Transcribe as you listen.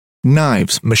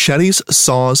Knives, machetes,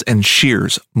 saws, and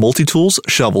shears, multi-tools,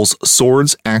 shovels,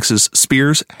 swords, axes,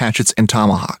 spears, hatchets, and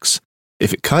tomahawks.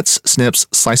 If it cuts, snips,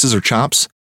 slices, or chops,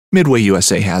 Midway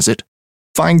USA has it.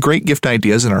 Find great gift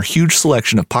ideas in our huge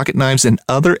selection of pocket knives and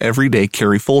other everyday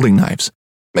carry folding knives.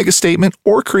 Make a statement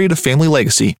or create a family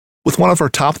legacy with one of our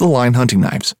top-of-the-line hunting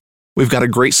knives. We've got a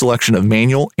great selection of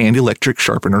manual and electric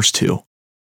sharpeners, too.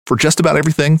 For just about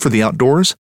everything for the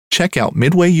outdoors, check out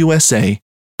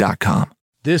MidwayUSA.com.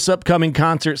 This upcoming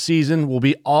concert season will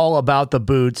be all about the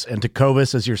boots, and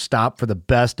Tecovas is your stop for the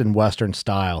best in Western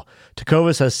style.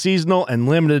 Tecovas has seasonal and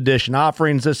limited edition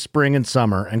offerings this spring and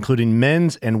summer, including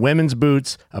men's and women's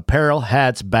boots, apparel,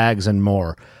 hats, bags, and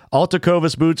more. All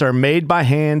Tecovas boots are made by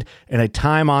hand in a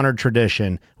time-honored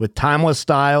tradition with timeless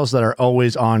styles that are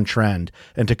always on trend.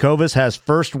 And Tecovas has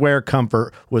first wear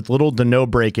comfort with little to no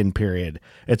break-in period.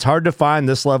 It's hard to find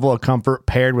this level of comfort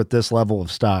paired with this level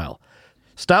of style.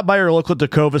 Stop by your local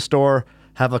Tecovas store,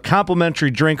 have a complimentary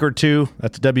drink or two,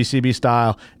 that's WCB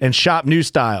style, and shop new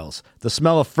styles. The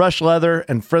smell of fresh leather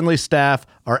and friendly staff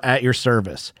are at your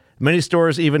service. Many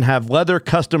stores even have leather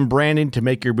custom branding to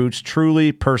make your boots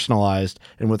truly personalized.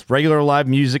 And with regular live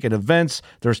music and events,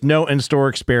 there's no in-store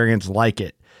experience like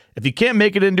it. If you can't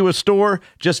make it into a store,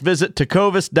 just visit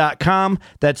tecovas.com.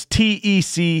 That's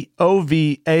TECOVAS.com.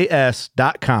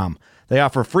 They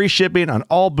offer free shipping on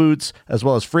all boots, as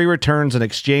well as free returns and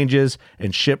exchanges,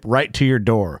 and ship right to your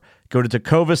door. Go to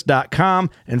tecovas.com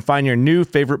and find your new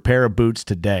favorite pair of boots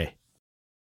today.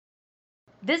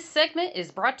 This segment is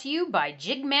brought to you by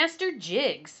Jigmaster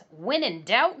Jigs. When in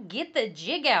doubt, get the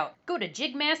jig out. Go to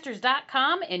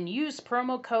jigmasters.com and use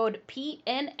promo code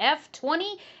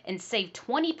PNF20 and save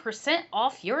 20%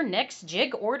 off your next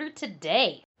jig order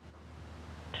today.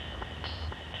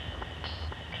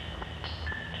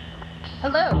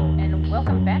 Hello, and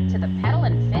welcome back to the Paddle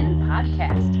and Fin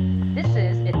podcast. This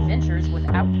is Adventures with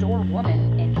Outdoor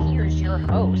Woman, and here's your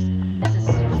host, Mrs.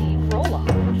 Susie Roloff.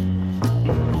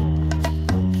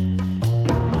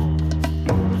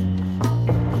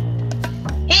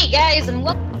 Hey guys, and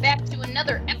welcome back to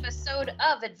another episode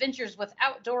of Adventures with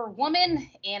Outdoor Woman.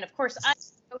 And of course, I'm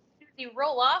Susie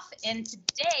Roloff, and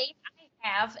today I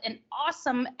have an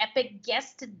awesome, epic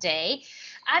guest today.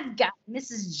 I've got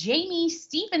Mrs. Jamie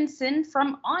Stevenson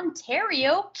from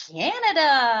Ontario,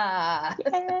 Canada.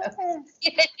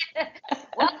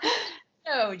 Welcome.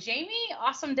 So, Jamie,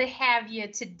 awesome to have you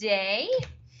today.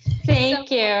 Thank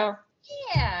you.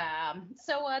 Yeah.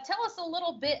 So tell us a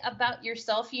little bit about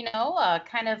yourself,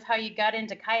 kind of how you got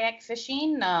into kayak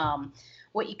fishing,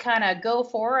 what you kind of go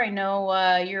for. I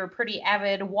know you're a pretty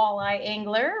avid walleye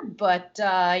angler, but,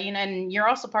 and you're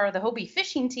also part of the Hobie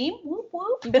fishing team. Whoop,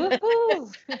 whoop. Woo-hoo.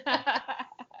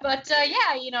 But,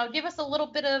 give us a little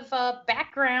bit of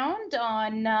background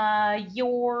on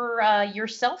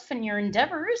yourself and your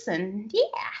endeavors, and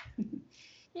yeah.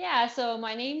 Yeah, so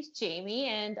my name's Jamie,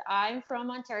 and I'm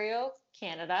from Ontario,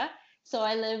 Canada. So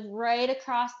I live right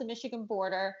across the Michigan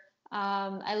border.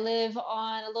 I live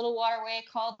on a little waterway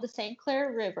called the St.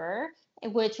 Clair River,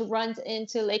 which runs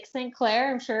into Lake St. Clair.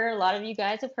 I'm sure a lot of you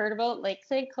guys have heard about Lake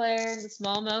St. Clair and the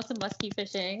smallmouth and muskie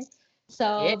fishing.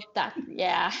 So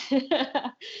yeah.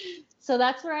 So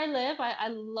that's where I live. I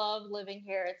love living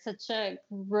here. It's such a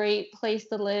great place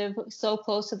to live, so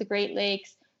close to the Great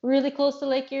Lakes. Really close to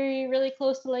Lake Erie, really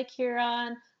close to Lake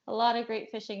Huron, a lot of great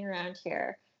fishing around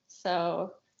here.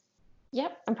 So,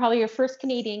 yep, I'm probably your first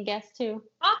Canadian guest too.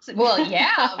 Awesome. Well,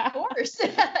 yeah, of course.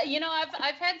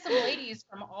 I've had some ladies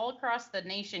from all across the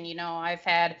nation. I've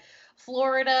had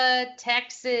Florida,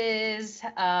 Texas,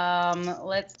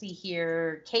 let's see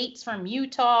here, Kate's from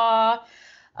Utah.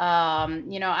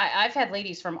 I've had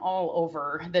ladies from all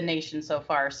over the nation so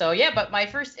far. So yeah, but my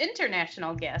first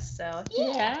international guest. So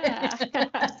yeah.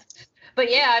 But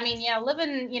yeah,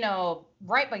 living,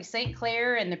 right by St.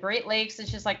 Clair and the Great Lakes, it's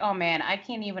just like, oh man, I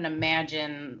can't even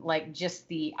imagine like just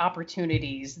the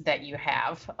opportunities that you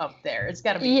have up there. It's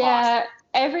got to be awesome.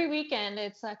 Every weekend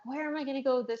it's like, where am I going to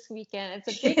go this weekend?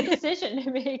 It's a big decision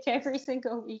to make every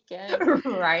single weekend.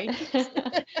 Right.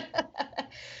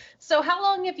 So how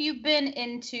long have you been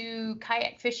into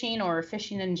kayak fishing or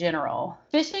fishing in general?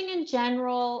 Fishing in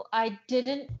general,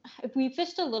 we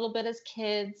fished a little bit as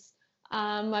kids.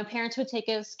 My parents would take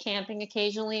us camping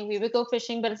occasionally. We would go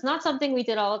fishing, but it's not something we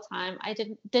did all the time. I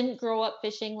didn't grow up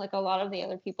fishing like a lot of the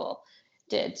other people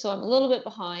did, so I'm a little bit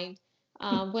behind.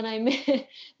 When I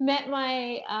met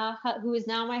my, who is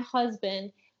now my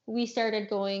husband, we started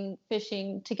going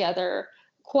fishing together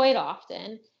quite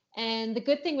often. And the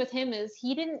good thing with him is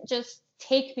he didn't just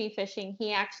take me fishing,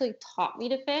 he actually taught me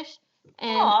to fish.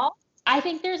 And I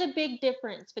think there's a big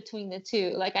difference between the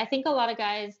two. Like, I think a lot of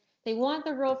guys They want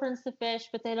their girlfriends to fish,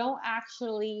 but they don't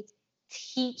actually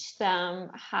teach them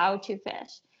how to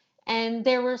fish. And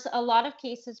there was a lot of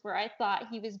cases where I thought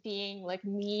he was being like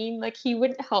mean, like he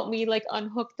wouldn't help me like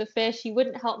unhook the fish, he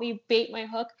wouldn't help me bait my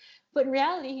hook, but in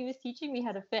reality he was teaching me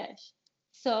how to fish.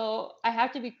 So I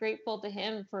have to be grateful to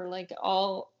him for like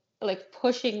all like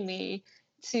pushing me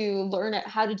to learn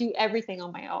how to do everything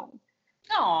on my own.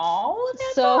 Oh,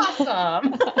 that's So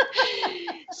awesome.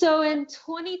 so in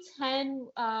 2010,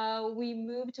 we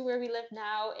moved to where we live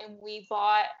now, and we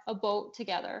bought a boat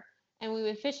together. And we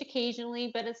would fish occasionally,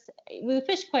 but we would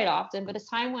fish quite often. But as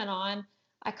time went on,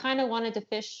 I kind of wanted to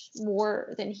fish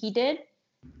more than he did,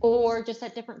 or just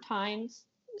at different times.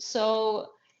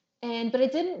 So, but I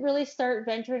didn't really start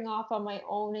venturing off on my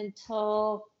own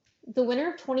until the winter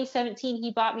of 2017.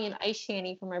 He bought me an ice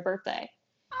shanty for my birthday.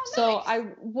 Oh, So nice.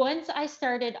 once I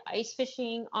started ice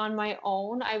fishing on my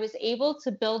own, I was able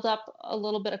to build up a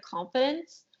little bit of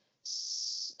confidence.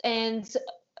 And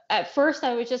at first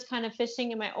I was just kind of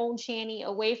fishing in my own shanty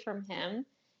away from him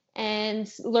and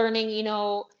learning,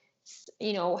 how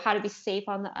to be safe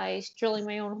on the ice, drilling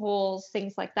my own holes,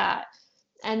 things like that.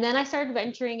 And then I started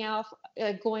venturing out,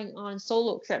 going on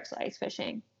solo trips ice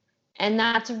fishing. And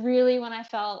that's really when I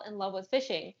fell in love with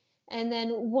fishing. And then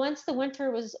once the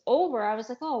winter was over, I was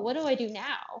like, oh, what do I do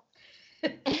now?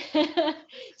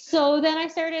 So then I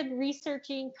started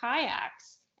researching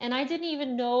kayaks, and I didn't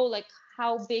even know like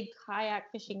how big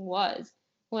kayak fishing was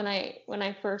when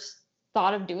I first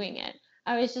thought of doing it.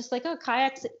 I was just like, oh,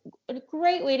 kayak's a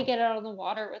great way to get out on the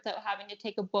water without having to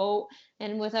take a boat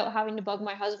and without having to bug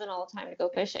my husband all the time to go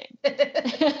fishing.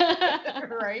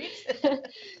 Right.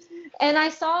 And I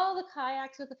saw the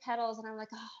kayaks with the pedals, and I'm like,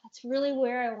 oh, that's really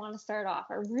where I want to start off.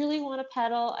 I really want to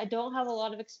pedal. I don't have a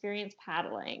lot of experience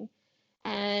paddling.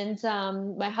 And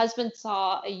my husband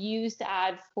saw a used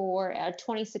ad for a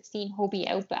 2016 Hobie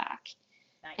Outback.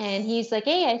 Nice. And he's like,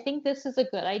 hey, I think this is a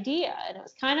good idea. And it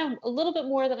was kind of a little bit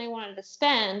more than I wanted to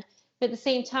spend. But at the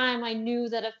same time, I knew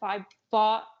that if I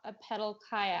bought a pedal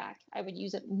kayak, I would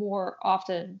use it more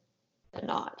often than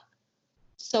not.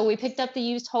 So we picked up the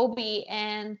used Hobie,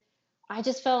 and I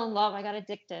just fell in love. I got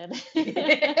addicted.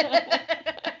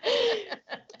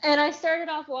 And I started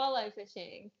off walleye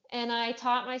fishing, and I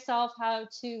taught myself how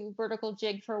to vertical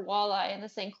jig for walleye in the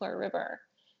St. Clair River.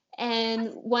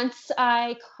 And once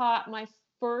I caught my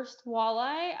first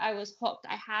walleye, I was hooked.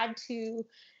 I had to,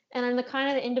 and I'm the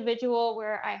kind of individual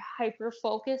where I hyper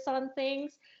focus on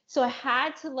things. So I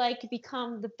had to like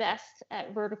become the best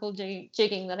at vertical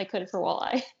jigging that I could for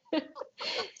walleye.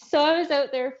 So I was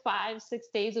out there 5-6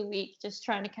 days a week just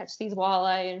trying to catch these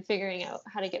walleye and figuring out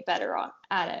how to get better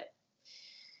at it.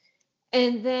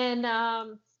 And then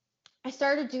I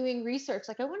started doing research.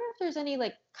 Like, I wonder if there's any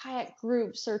like kayak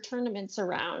groups or tournaments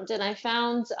around. And I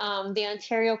found the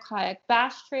Ontario Kayak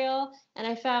Bass Trail, and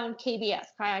I found KBF,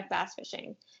 Kayak Bass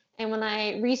Fishing. And when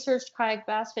I researched kayak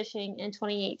bass fishing in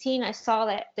 2018, I saw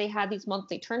that they had these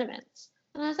monthly tournaments.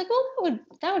 And I was like, well,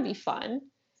 that would be fun.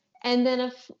 And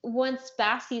then once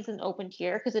bass season opened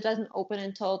here, because it doesn't open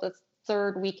until the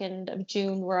third weekend of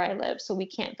June where I live, so we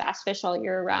can't bass fish all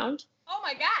year round. Oh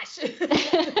my gosh.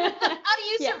 How do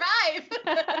you survive?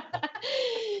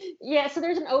 Yeah, so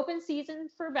there's an open season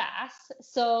for bass.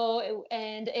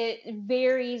 And it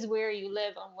varies where you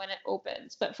live on when it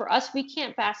opens. But for us, we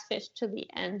can't bass fish till the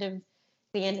end of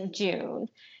June.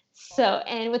 So,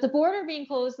 and with the border being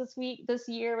closed this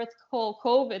year with the whole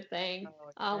COVID thing,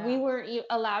 we weren't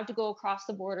allowed to go across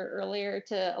the border earlier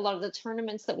to a lot of the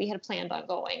tournaments that we had planned on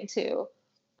going to.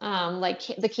 Like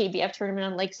the KBF tournament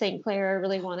on Lake St. Clair, I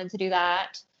really wanted to do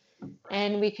that,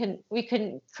 and we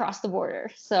couldn't cross the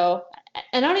border. So,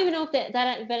 and I don't even know if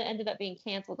that event ended up being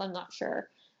canceled. I'm not sure.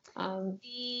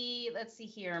 Let's see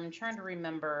here. I'm trying to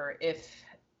remember if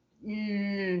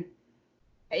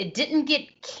it didn't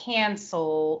get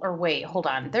canceled. Or wait, hold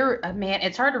on. Man,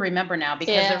 it's hard to remember now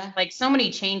because there's like so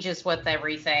many changes with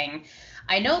everything.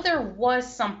 I know there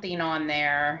was something on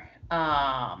there.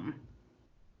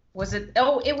 Was it?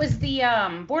 Oh, it was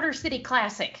the Border City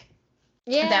Classic.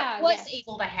 Yeah, that was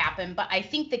able to happen, but I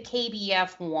think the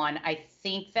KBF one, I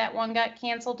think that one got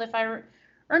canceled.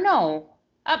 No,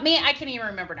 man, I can't even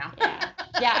remember now.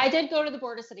 Yeah, I did go to the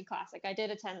Border City Classic. I did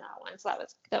attend that one, so that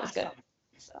was awesome.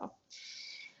 Good. So.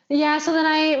 Yeah, so then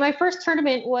my first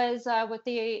tournament was with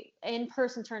the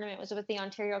in-person tournament was with the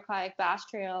Ontario Kayak Bass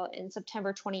Trail in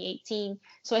September 2018.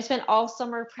 So I spent all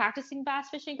summer practicing bass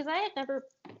fishing because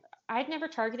I'd never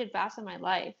targeted bass in my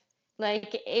life.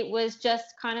 Like, it was just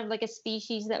kind of like a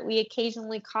species that we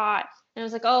occasionally caught, and I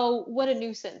was like, oh, what a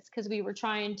nuisance, because we were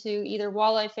trying to either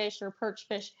walleye fish or perch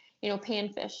fish,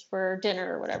 panfish for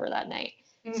dinner or whatever that night.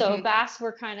 So Mhm. bass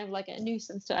were kind of like a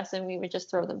nuisance to us, and we would just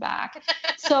throw them back.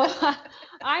 So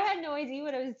I had no idea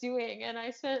what I was doing, and I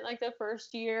spent like the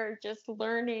first year just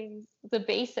learning the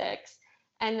basics.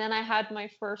 And then I had my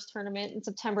first tournament in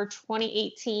September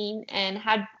 2018 and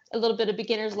had a little bit of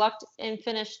beginner's luck and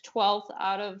finished 12th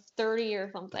out of 30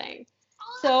 or something.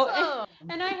 So,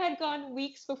 Awesome. and I had gone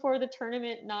weeks before the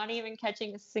tournament, not even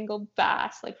catching a single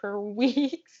bass, like for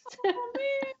weeks. Oh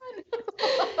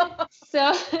man.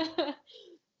 So,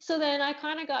 so then I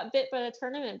kind of got bit by the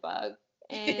tournament bug.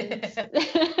 And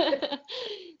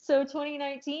so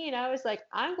 2019, I was like,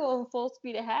 I'm going full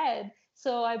speed ahead.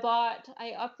 So I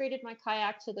upgraded my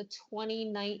kayak to the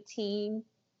 2019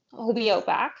 Hobie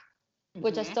Outback,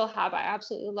 which I Mhm. still have. I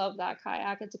absolutely love that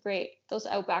kayak. It's great. Those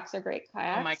Outbacks are great Oh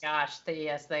my kayaks. gosh,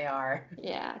 yes, they are.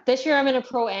 Yeah. This year I'm in a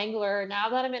pro angler. Now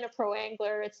that I'm in a pro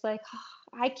angler, it's like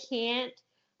I can't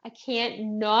I can't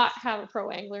not have a pro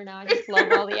angler now. I just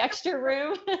love all the extra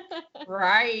room.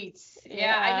 Right.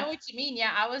 Yeah, I Yeah. know what you mean.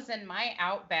 Yeah, I was in my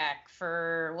Outback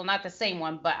for, well, not the same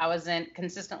one, but I was in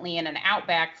consistently in an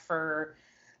Outback for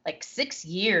like 6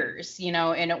 years,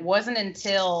 and it wasn't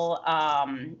until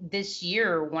this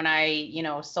year when I,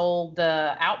 sold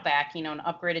the Outback, and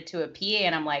upgraded to a PA,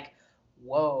 and I'm like,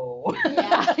 whoa.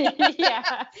 Yeah.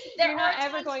 Yeah. There You're not are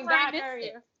ever times going where I back, miss are it.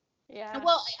 you? Yeah.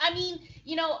 Well, I mean,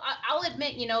 I'll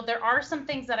admit, there are some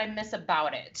things that I miss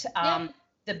about it. Yep.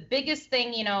 The biggest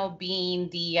thing, being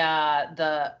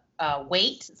the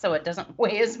weight, so it doesn't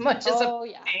weigh as much as a Oh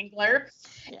yeah. angler,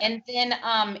 Yeah. and then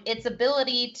its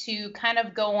ability to kind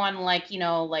of go on like,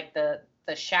 like the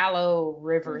shallow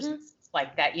rivers and Mhm. stuff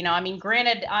like that. I mean,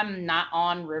 granted, I'm not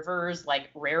on rivers like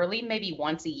rarely, maybe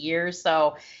once a year,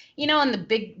 so in the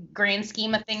big grand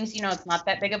scheme of things, it's not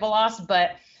that big of a loss,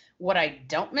 but what I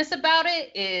don't miss about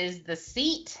it is the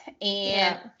seat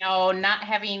and Yeah. not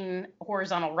having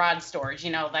horizontal rod storage.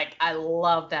 Like I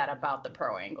love that about the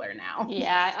Pro Angler now.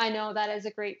 Yeah, I know that is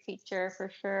a great feature for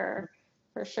sure.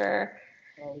 For sure.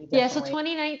 Yeah, you Yeah, so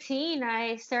definitely. 2019,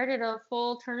 I started a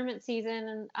full tournament season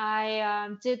and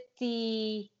I did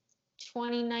the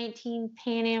 2019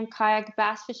 Pan Am Kayak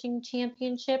Bass Fishing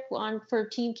Championship on for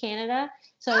Team Canada.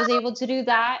 So I was able to do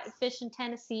that, fish in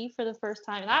Tennessee for the first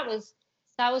time. That was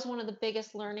one of the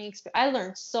biggest learning I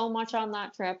learned so much on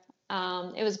that trip.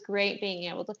 It was great being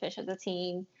able to fish as a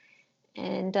team.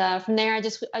 And from there,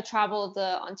 I traveled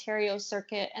the Ontario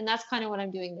circuit, and that's kind of what I'm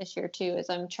doing this year too. Is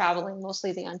I'm traveling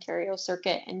mostly the Ontario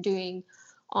circuit and doing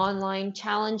online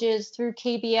challenges through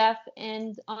KBF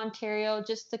and Ontario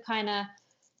just to kind of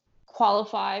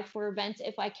qualify for events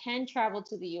if I can travel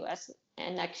to the U.S.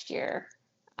 and next year.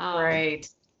 Um, Right.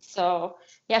 so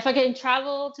yeah, if I can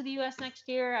travel to the U.S. next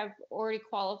year, I've already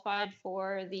qualified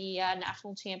for the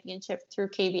national championship through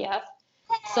KBF.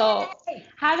 So Hey.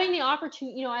 having the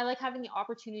opportunity, I like having the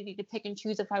opportunity to pick and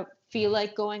choose if I feel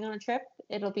like going on a trip.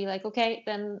 It'll be like, okay,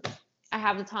 then I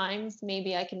have the time.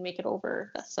 Maybe I can make it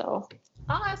over. So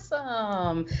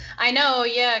Awesome. I know,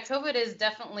 yeah, COVID has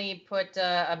definitely put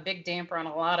a big damper on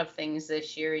a lot of things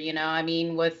this year. I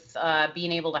mean, with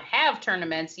being able to have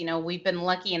tournaments, we've been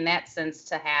lucky in that sense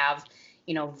to have,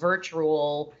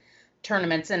 virtual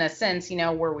tournaments in a sense,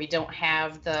 where we don't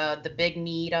have the big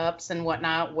meetups and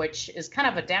whatnot, which is kind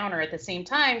of a downer at the same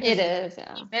time it because is, you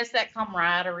yeah. miss that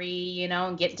camaraderie,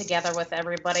 and getting together with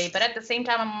everybody. But at the same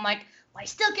time, I'm like, well, I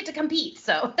still get to compete,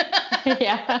 so.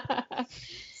 Yeah.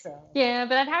 So. Yeah,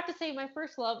 but I'd have to say my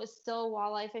first love is still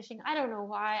walleye fishing. I don't know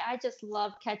why. I just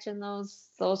love catching those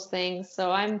things.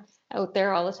 So I'm out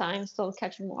there all the time, still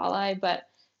catching walleye. But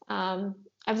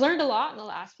I've learned a lot in the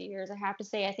last few years. I have to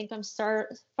say, I think I'm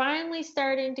finally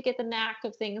starting to get the knack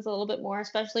of things a little bit more,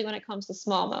 especially when it comes to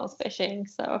smallmouth fishing.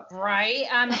 So Right.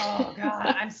 Oh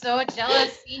God, I'm so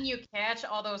jealous seeing you catch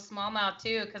all those smallmouth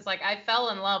too. Cause like I fell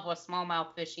in love with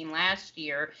smallmouth fishing last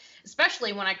year,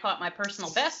 especially when I caught my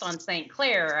personal best on St.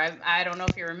 Clair. I don't know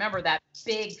if you remember that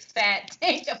big fat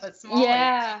tank of a smallie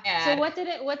yeah. I So had. what did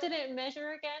it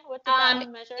measure again? What did that Um,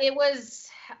 one measure? it was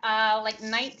like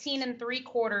 19 and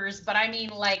 3/4, but I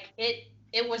mean like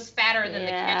it was fatter than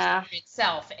the catch Yeah.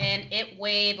 itself, and it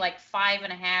weighed like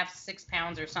 5.5, 6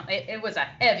 pounds or something. It was a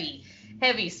heavy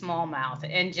smallmouth,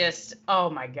 and just oh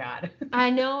my God. I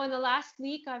know in the last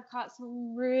week I've caught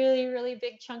some really, really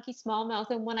big chunky smallmouth.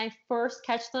 And when I first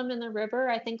catch them in the river,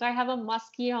 I think I have a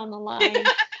muskie on the line.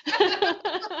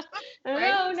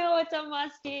 Right. Oh no, it's a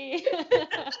muskie.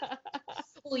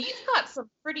 Well, you've got some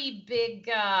pretty big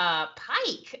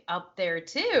pike up there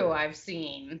too, I've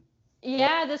seen.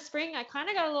 Yeah, this spring I kind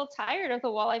of got a little tired of the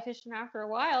walleye fishing after a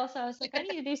while. So I was like, I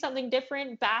need to do something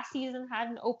different. Bass season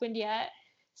hadn't opened yet.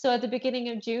 So at the beginning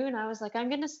of June, I was like, I'm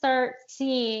going to start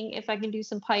seeing if I can do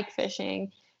some pike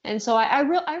fishing. And so I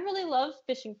really love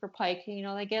fishing for pike.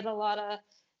 They get a lot of,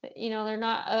 they're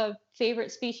not a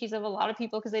favorite species of a lot of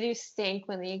people because they do stink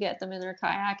when you get them in their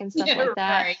kayak and stuff Yeah, like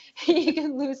that. right. You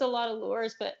can lose a lot of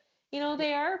lures, but they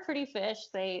are a pretty fish.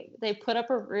 They put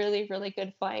up a really, really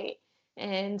good fight.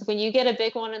 And when you get a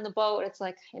big one in the boat, it's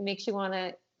like it makes you want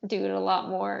to do it a lot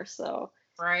more. So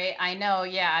Right, I know.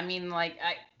 Yeah, I mean, like,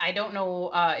 I don't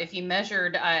know if you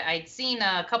measured. I'd seen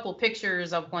a couple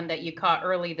pictures of one that you caught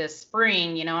early this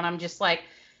spring, and I'm just like,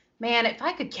 man, if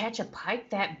I could catch a pike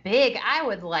that big, I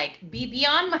would like be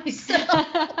beyond myself.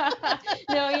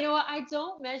 no, you know what? I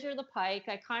don't measure the pike.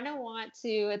 I kind of want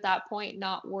to, at that point,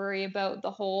 not worry about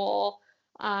the whole,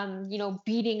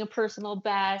 beating a personal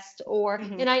best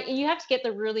Mhm. and you have to get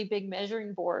the really big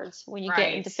measuring boards when you get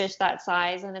Right, into fish that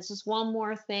size, and it's just one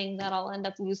more thing that I'll end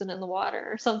up losing in the water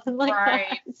or something like that.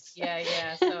 right. Yeah,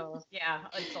 yeah. So, yeah,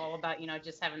 it's all about,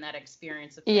 just having that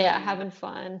experience of Yeah, catching the having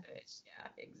fun. fish. Yeah,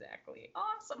 exactly.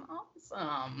 Awesome,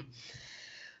 awesome.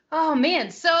 Oh man,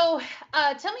 so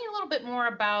tell me a little bit more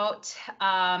about,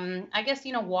 I guess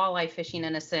walleye fishing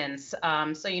in a sense.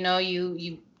 So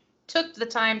you took the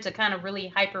time to kind of really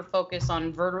hyper focus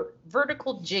on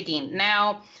vertical jigging.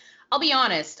 Now, I'll be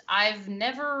honest, I've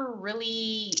never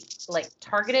really like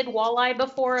targeted walleye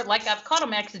before. Like I've caught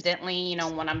them accidentally,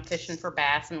 when I'm fishing for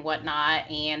bass and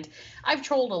whatnot, and I've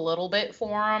trolled a little bit for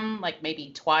them, like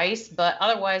maybe twice, but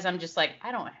otherwise I'm just like,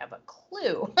 I don't have a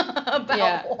clue about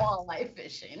Yeah. walleye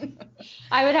fishing.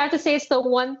 I would have to say it's the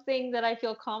one thing that I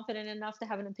feel confident enough to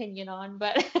have an opinion on,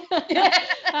 but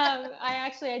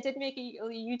I did make a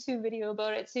YouTube video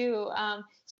about it too.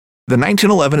 The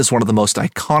 1911 is one of the most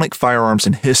iconic firearms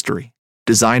in history.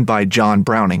 Designed by John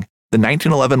Browning, the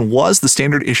 1911 was the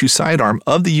standard issue sidearm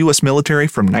of the U.S. military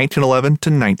from 1911 to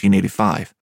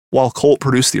 1985. While Colt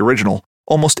produced the original,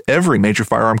 almost every major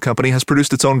firearm company has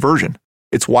produced its own version.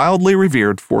 It's wildly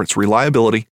revered for its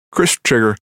reliability, crisp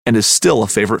trigger, and is still a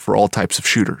favorite for all types of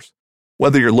shooters.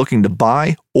 Whether you're looking to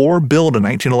buy or build a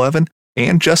 1911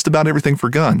 and just about everything for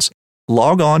guns,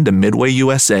 log on to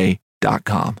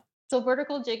midwayusa.com. So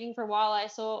vertical jigging for walleye.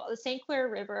 So the St. Clair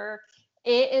River,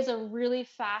 it is a really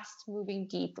fast moving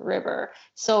deep river.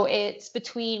 So it's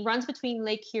runs between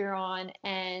Lake Huron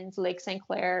and Lake St.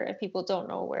 Clair, if people don't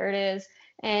know where it is.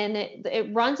 And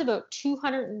it runs about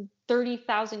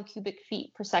 230,000 cubic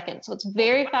feet per second. So it's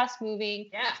very fast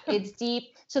moving. Yeah. It's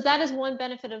deep. So that is one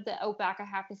benefit of the Outback, I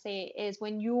have to say, is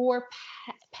when you're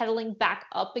pedaling back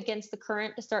up against the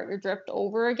current to start your drift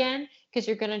over again, because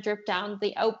you're going to drift down,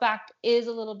 the Outback is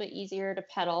a little bit easier to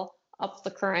pedal up the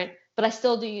current, but I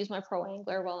still do use my Pro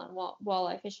Angler while I'm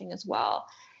walleye fishing as well.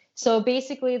 So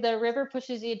basically the river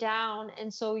pushes you down,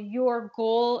 and so your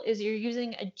goal is you're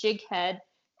using a jig head,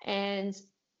 and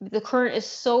the current is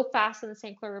so fast in the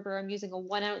St. Clair River. I'm using a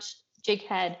 1-ounce jig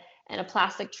head and a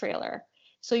plastic trailer.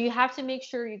 So you have to make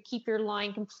sure you keep your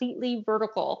line completely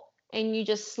vertical and you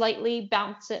just slightly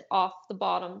bounce it off the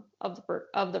bottom of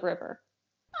the river.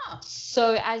 Oh.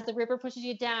 So as the river pushes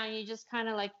you down, you just kind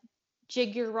of like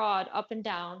jig your rod up and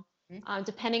down,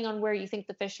 depending on where you think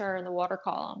the fish are in the water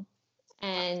column.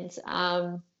 And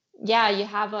yeah,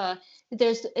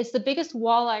 it's the biggest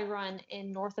walleye run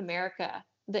in North America,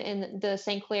 in the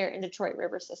St. Clair and Detroit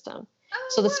River system. Oh,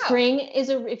 So the wow. spring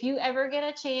if you ever get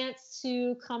a chance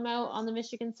to come out on the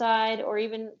Michigan side or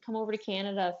even come over to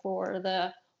Canada for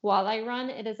the walleye run,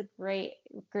 it is a great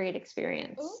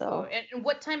experience. Ooh, so and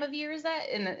what time of year is that?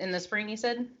 In the spring, you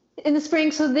said? in the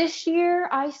spring. So this year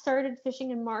I started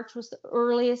fishing in March, was the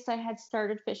earliest I had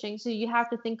started fishing. So you have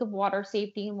to think of water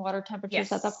safety and water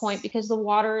temperatures at that point, because the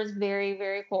water is very,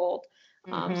 very cold.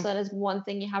 So that is one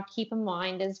thing you have to keep in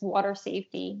mind, is water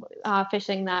safety,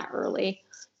 fishing that early.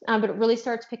 But it really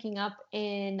starts picking up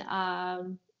in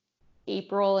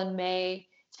April and May,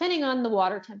 depending on the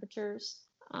water temperatures.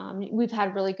 We've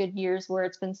had really good years where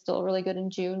it's been still really good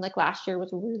in June. Like last year was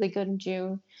really good in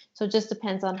June. So it just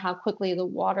depends on how quickly the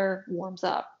water warms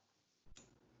up.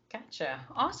 Gotcha.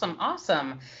 Awesome.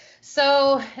 Awesome.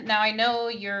 So now I know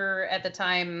your, at the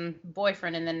time,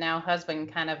 boyfriend and then now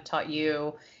husband kind of taught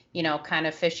you, kind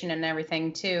of fishing and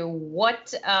everything too.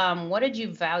 What did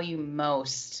you value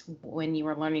most when you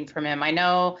were learning from him? I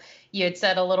know you had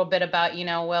said a little bit about,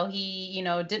 well, he,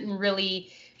 didn't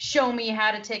really show me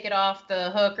how to take it off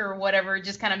the hook or whatever,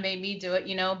 just kind of made me do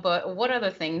it, but what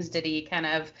other things did he kind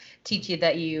of teach you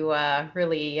that you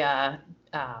really,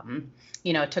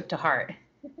 took to heart?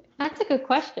 That's a good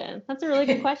question. That's a really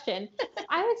good question.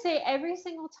 I would say every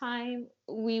single time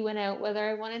we went out, whether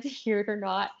I wanted to hear it or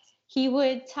not, he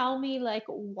would tell me like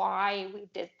why we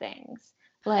did things.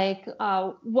 like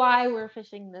why we're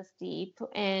fishing this deep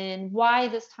and why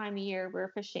this time of year we're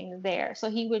fishing there. So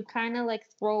he would kind of like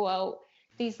throw out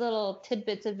these little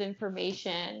tidbits of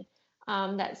information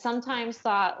that sometimes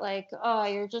thought like, oh,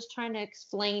 you're just trying to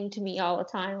explain to me all the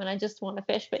time and I just want to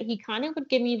fish. But he kind of would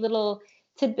give me little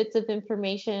tidbits of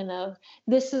information of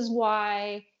this is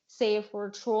why, say if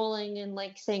we're trolling in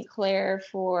like St. Clair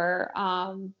for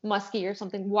muskie or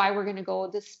something, why we're going to go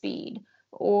this speed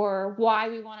or why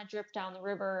we want to drip down the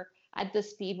river at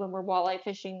this speed when we're walleye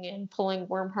fishing and pulling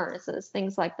worm harnesses,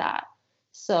 things like that.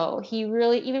 So he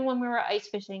really, even when we were ice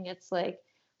fishing, it's like,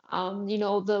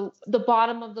 the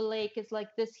bottom of the lake is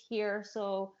like this here,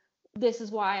 so this is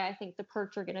why I think the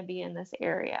perch are going to be in this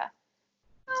area.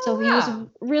 So he was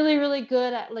really, really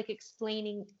good at like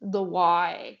explaining the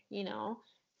why,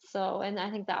 So, and I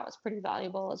think that was pretty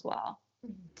valuable as well.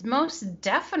 Most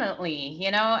definitely,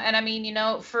 and I mean,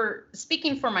 for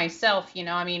speaking for myself,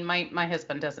 I mean, my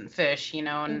husband doesn't fish,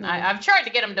 and I've tried to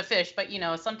get him to fish, but,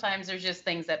 sometimes there's just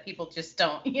things that people just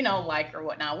don't, like or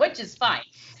whatnot, which is fine,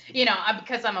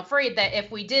 because I'm afraid that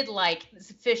if we did like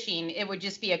fishing, it would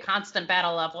just be a constant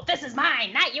battle of, well, this is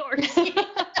mine, not yours.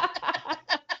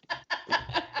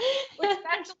 Which is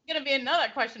actually going to be another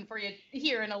question for you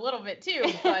here in a little bit too,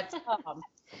 but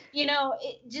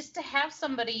just to have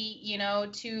somebody,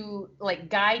 to like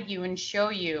guide you and show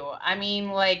you. I mean,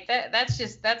 like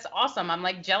that's awesome. I'm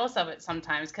like jealous of it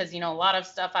sometimes because, a lot of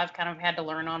stuff I've kind of had to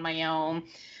learn on my own,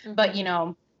 but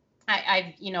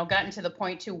I've gotten to the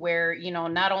point to where,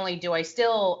 not only do I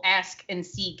still ask and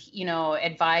seek,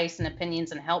 advice and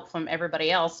opinions and help from everybody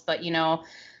else, but,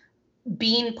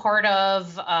 being part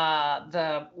of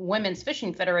the Women's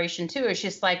Fishing Federation too, is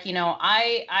just like,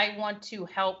 I want to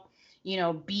help,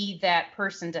 be that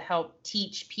person to help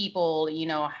teach people,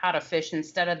 how to fish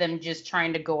instead of them just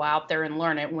trying to go out there and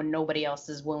learn it when nobody else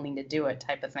is willing to do it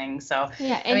type of thing. So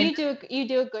yeah, and you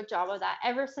do a good job of that.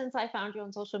 Ever since I found you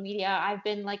on social media, I've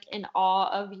been like in awe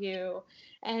of you.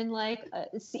 And like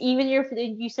even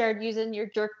you started using your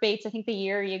jerk baits. I think the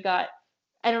year you got,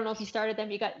 I don't know if you started them,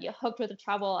 you hooked with a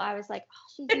treble. I was like, oh,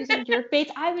 she's using jerk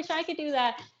baits. I wish I could do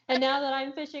that. And now that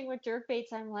I'm fishing with jerk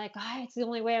baits, I'm like, it's the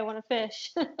only way I want to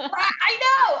fish.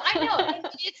 I know.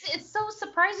 It's so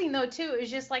surprising though too. It's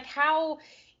just like how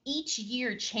each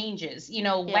year changes.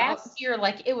 Last year,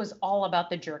 like it was all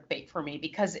about the jerk bait for me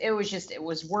because it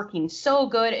was working so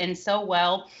good and so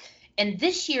well. And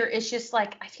this year it's just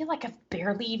like I feel like I've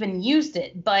barely even used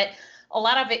it. But a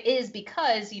lot of it is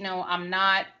because, I'm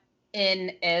not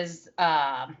in as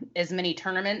many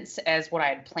tournaments as what I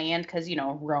had planned because,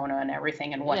 Rona and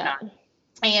everything and whatnot. Yeah.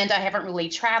 And I haven't really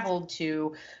traveled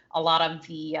to a lot of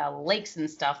the lakes and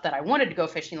stuff that I wanted to go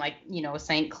fishing, like,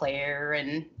 St. Clair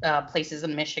and places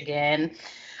in Michigan.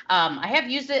 I have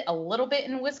used it a little bit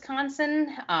in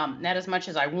Wisconsin, not as much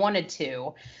as I wanted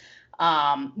to.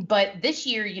 But this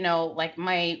year, like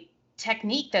my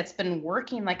technique that's been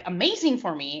working like amazing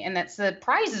for me and that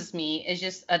surprises me is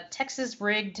just a Texas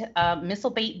rigged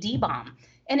missile bait D-bomb.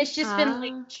 And it's just been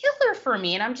like killer for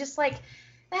me. And I'm just like,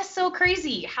 that's so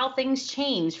crazy how things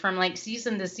change from like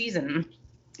season to season.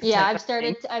 Yeah, I've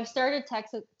started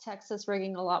Texas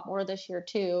rigging a lot more this year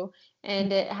too,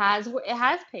 and it has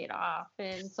paid off.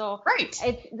 And so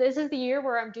this is the year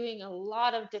where I'm doing a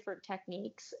lot of different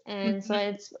techniques, and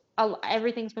so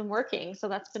everything's been working. So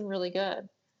that's been really good.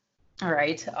 All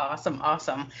right. Awesome.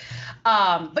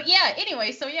 But yeah,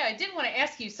 anyway, so yeah, I did want to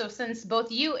ask you, so since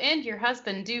both you and your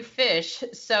husband do fish,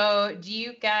 so do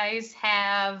you guys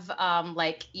have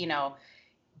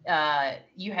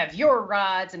you have your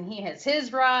rods and he has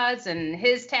his rods and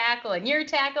his tackle and your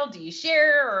tackle? Do you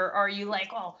share, or are you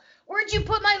like, oh, where'd you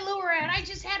put my lure at? I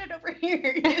just had it over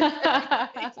here.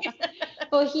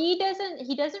 Well, he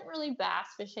doesn't really bass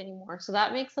fish anymore, so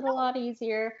that makes it a lot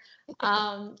easier.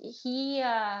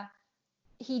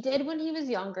 He did when he was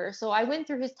younger. So I went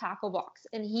through his tackle box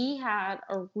and he had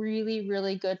a really,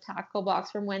 really good tackle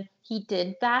box from when he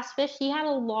did bass fish. He had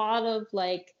a lot of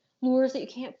like lures that you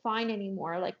can't find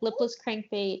anymore, like lipless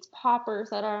crankbaits, poppers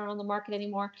that aren't on the market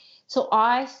anymore. So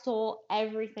I stole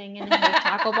everything in his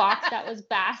tackle box that was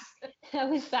bass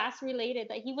related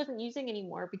that he wasn't using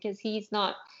anymore because he's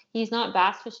not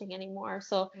bass fishing anymore.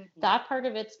 So that part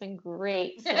of it's been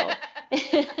great. So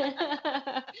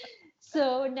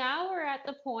so now we're at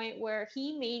the point where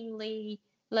he mainly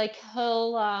like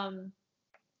he'll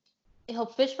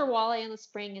fish for walleye in the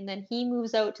spring and then he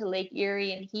moves out to Lake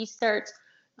Erie and he starts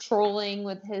trolling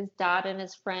with his dad and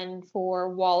his friend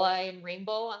for walleye and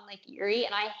rainbow on Lake Erie.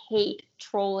 And I hate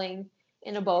trolling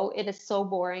in a boat. It is so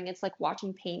boring. It's like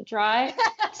watching paint dry.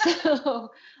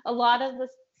 So a lot of the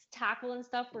tackle and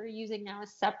stuff we're using now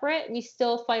is separate. We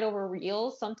still fight over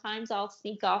reels. Sometimes I'll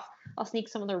sneak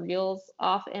some of the reels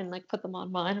off and like put them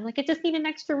on mine. I'm like, I just need an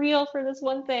extra reel for this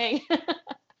one thing.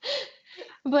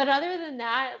 But other than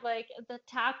that, like the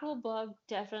tackle bug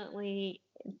definitely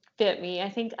bit me. I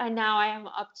think I am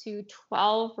up to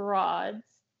 12 rods,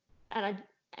 and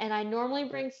I normally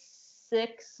bring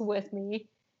six with me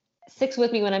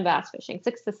when I'm bass fishing,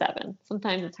 6 to 7.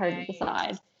 Sometimes it's hard to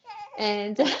decide.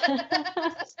 And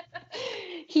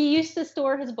he used to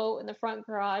store his boat in the front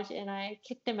garage, and I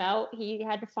kicked him out. He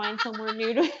had to find somewhere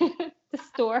new to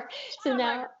store. So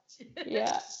now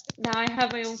I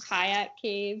have my own kayak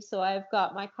cave. So I've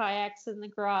got my kayaks in the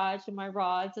garage and my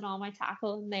rods and all my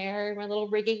tackle in there, my little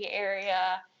rigging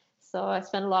area. So I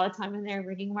spend a lot of time in there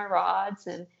rigging my rods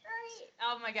and.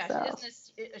 Oh my gosh, So.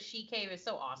 Isn't a she cave is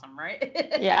so awesome, right?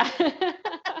 Yeah,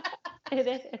 it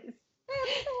is.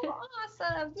 That's so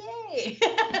awesome. Yay.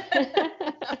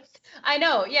 I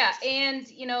know. Yeah. And,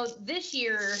 this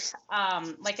year,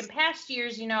 like in past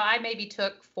years, I maybe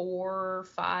took 4 or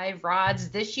 5 rods.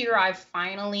 This year, I've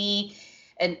finally,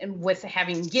 and with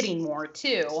getting more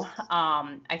too,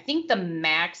 I think the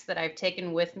max that I've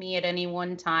taken with me at any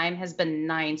one time has been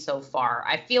 9 so far.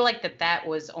 I feel like that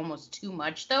was almost too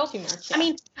much though. Too much. Yeah. I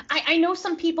mean, I know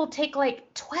some people take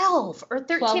like 12 or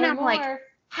 13. 12 or I'm more. like,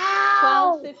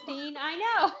 how? 12, 15. I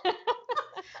know.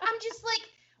 I'm just like,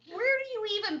 where do you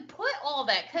even put all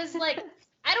that? Because, like,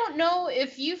 I don't know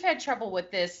if you've had trouble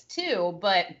with this too,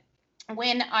 but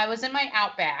when I was in my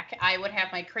Outback, I would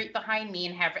have my crate behind me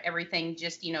and have everything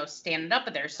just, standing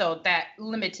up there. So that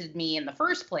limited me in the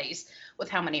first place with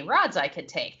how many rods I could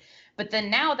take. But then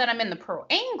now that I'm in the Pro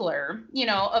Angler,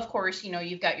 of course,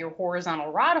 you've got your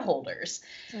horizontal rod holders.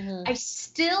 Mm-hmm. I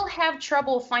still have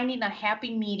trouble finding a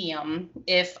happy medium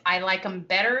if I like them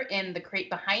better in the crate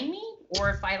behind me or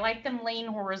if I like them laying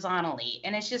horizontally.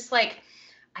 And it's just like,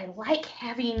 I like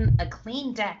having a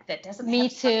clean deck that doesn't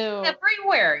have stuff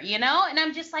everywhere, And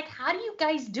I'm just like, how do you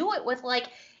guys do it with like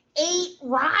 8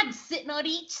 rods sitting on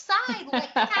each side? Like,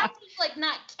 how do you like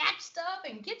not catch stuff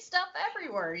and get stuff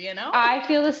everywhere, I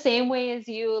feel the same way as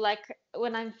you. Like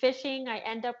when I'm fishing, I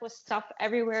end up with stuff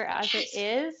everywhere as it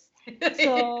is.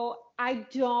 So I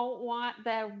don't want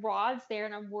the rods there,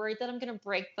 and I'm worried that I'm gonna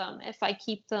break them if I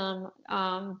keep them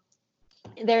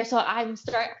there. So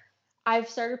I've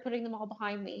started putting them all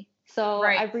behind me. So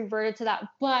Right. I've reverted to that.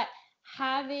 But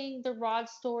having the rod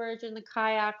storage in the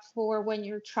kayak for when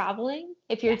you're traveling,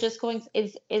 if you're just going,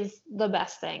 is the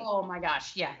best thing. Oh my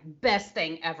gosh, yeah, best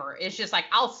thing ever. It's just like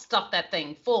I'll stuff that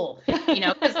thing full,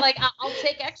 because like I'll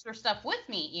take extra stuff with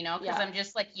me, because I'm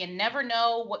just like, you never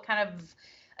know what kind of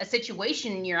a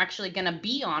situation you're actually going to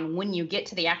be on when you get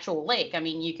to the actual lake. I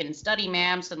mean, you can study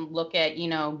maps and look at,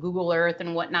 Google Earth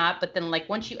and whatnot, but then like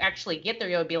once you actually get there,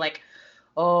 you'll be like,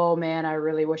 oh man, I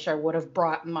really wish I would have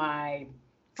brought my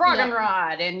frogging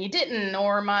rod and you didn't,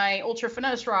 or my ultra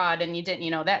finesse rod and you didn't,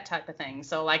 that type of thing.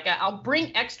 So like I'll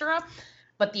bring extra,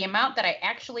 but the amount that I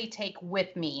actually take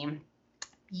with me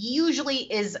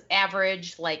usually is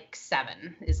average like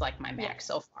 7 is like my max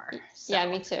so far. So. Yeah,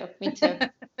 me too.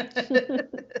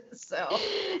 So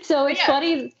it's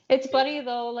funny. It's funny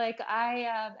though. Like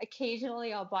I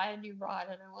occasionally I'll buy a new rod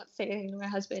and I won't say anything to my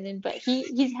husband, but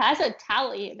he has a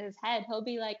tally in his head. He'll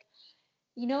be like,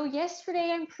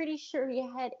 yesterday I'm pretty sure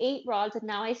you had 8 rods and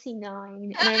now I see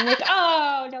 9. And I'm like,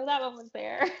 oh no, that one was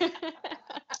there.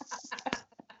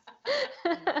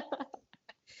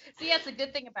 See, that's a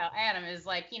good thing about Adam is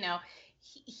like,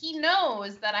 he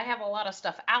knows that I have a lot of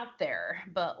stuff out there,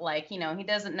 but like, he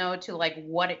doesn't know to like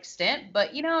what extent, but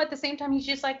at the same time, he's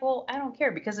just like, well, I don't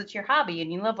care because it's your hobby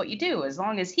and you love what you do as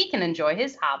long as he can enjoy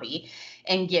his hobby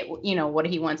and get, what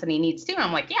he wants and he needs to. And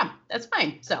I'm like, yeah, that's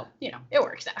fine. So, it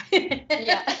works out.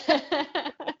 Yeah.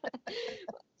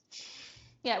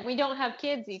 Yeah. We don't have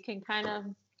kids. You can kind of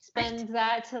spend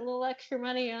that a little extra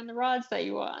money on the rods that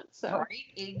you want. So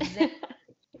right.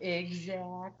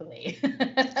 Exactly.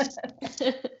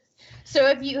 So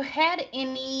have you had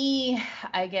any,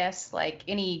 I guess, like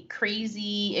any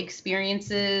crazy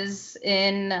experiences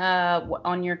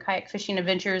on your kayak fishing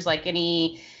adventures, like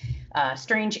any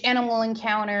strange animal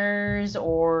encounters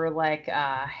or like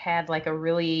had like a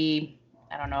really,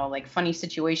 I don't know, like funny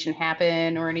situation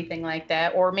happen or anything like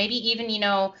that? Or maybe even,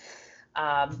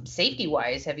 safety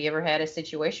wise, have you ever had a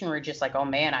situation where you're just like, oh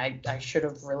man, I should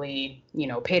have really,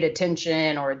 paid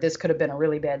attention, or this could have been a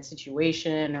really bad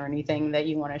situation, or anything that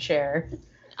you want to share?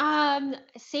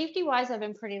 Safety wise, I've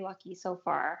been pretty lucky so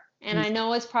far. And I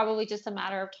know it's probably just a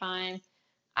matter of time.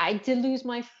 I did lose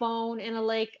my phone in a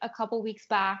lake a couple weeks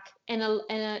back in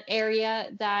an area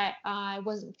that I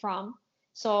wasn't from.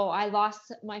 So I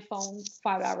lost my phone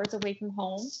 5 hours away from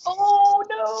home. Oh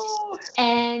no.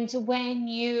 And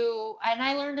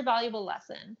I learned a valuable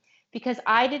lesson because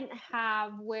I didn't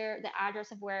have the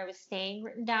address of where I was staying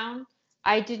written down.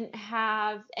 I didn't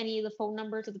have any of the phone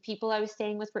numbers of the people I was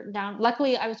staying with written down.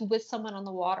 Luckily, I was with someone on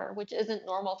the water, which isn't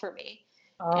normal for me.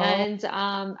 Oh. And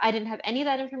I didn't have any of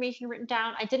that information written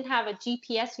down. I didn't have a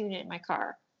GPS unit in my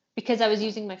car because I was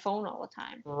using my phone all the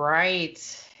time. Right.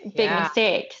 Big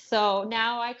mistake. So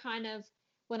now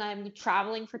when I'm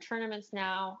traveling for tournaments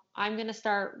now, I'm going to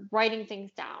start writing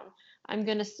things down.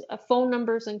 Phone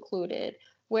numbers included,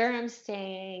 where I'm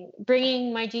staying,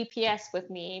 bringing my GPS with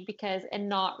me and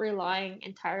not relying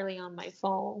entirely on my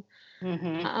phone.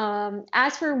 Mm-hmm.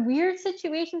 As for weird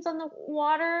situations on the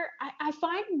water, I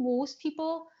find most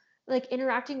people, like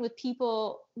interacting with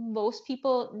people, most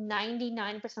people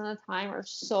 99% of the time are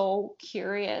so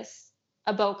curious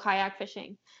about kayak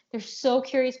fishing. They're so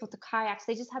curious about the kayaks.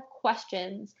 They just have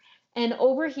questions. And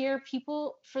over here,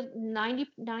 people for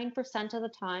 99% of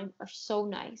the time are so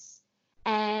nice.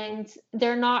 And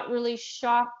they're not really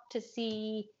shocked to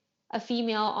see a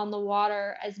female on the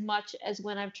water as much as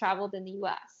when I've traveled in the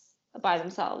US by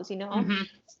themselves, you know?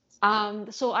 Mm-hmm.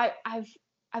 So I've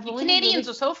only Canadians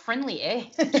are so friendly, eh?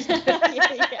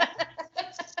 yeah.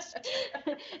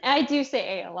 I do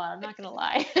say a lot, I'm not gonna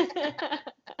lie.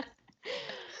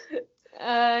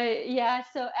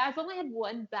 So I've only had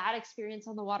one bad experience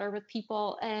on the water with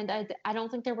people, and I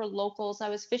don't think there were locals. I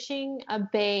was fishing a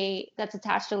bay that's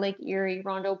attached to Lake Erie,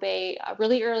 Rondo Bay,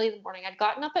 really early in the morning. I'd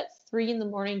gotten up at 3 in the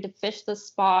morning to fish the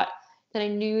spot that I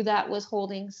knew that was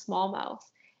holding smallmouth,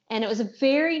 and it was a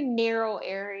very narrow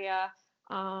area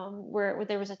where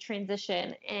there was a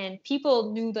transition, and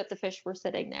people knew that the fish were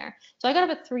sitting there. So I got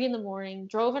up at 3 in the morning,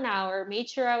 drove an hour, made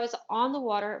sure I was on the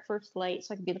water at first light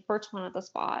so I could be the first one at the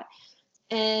spot.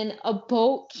 And a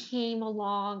boat came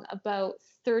along about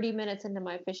 30 minutes into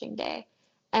my fishing day.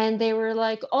 And they were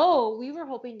like, "Oh, we were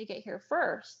hoping to get here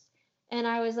first." And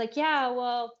I was like, "Yeah,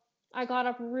 well, I got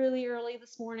up really early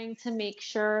this morning to make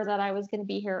sure that I was going to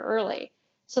be here early."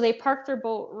 So they parked their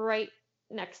boat right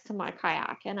next to my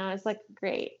kayak. And I was like,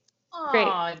 great.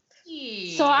 Oh,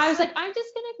 geez. So I was like, I'm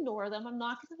just going to ignore them. I'm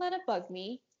not going to let it bug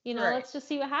me. Right. Let's just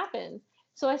see what happens.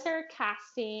 So I started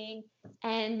casting,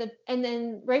 and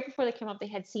then right before they came up, they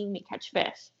had seen me catch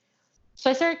fish. So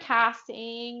I started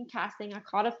casting. I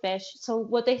caught a fish. So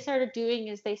what they started doing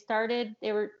is they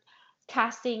were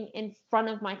casting in front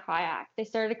of my kayak. They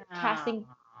started casting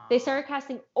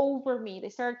over me. They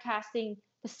started casting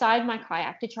beside my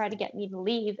kayak to try to get me to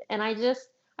leave. And I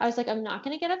was like, I'm not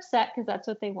gonna get upset because that's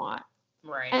what they want.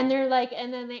 Right. And they're like,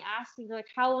 and then they asked me, they're like,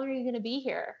 how long are you gonna be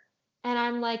here? And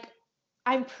I'm like,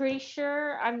 I'm pretty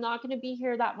sure I'm not gonna be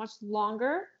here that much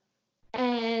longer.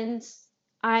 And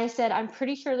I said, I'm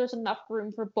pretty sure there's enough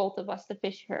room for both of us to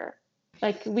fish here.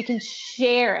 Like, we can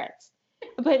share it.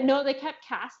 But no, they kept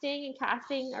casting and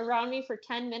casting around me for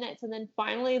 10 minutes, and then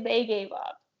finally they gave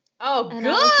up. Oh, and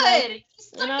good. Like, you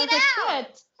stuck it out. Good.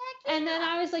 And then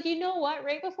I was like, you know what?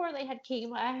 Right before they had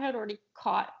came, I had already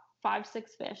caught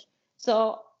 5-6 fish.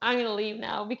 So I'm going to leave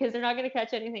now because they're not going to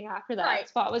catch anything after that. Right.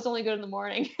 Spot was only good in the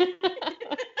morning.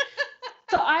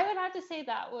 So I would have to say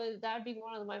that would be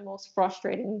one of my most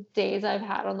frustrating days I've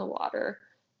had on the water.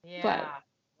 Yeah.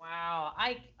 Wow.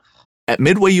 At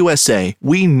Midway USA,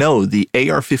 we know the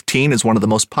AR-15 is one of the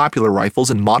most popular rifles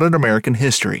in modern American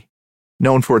history.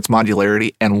 Known for its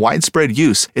modularity and widespread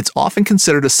use, it's often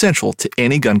considered essential to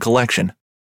any gun collection.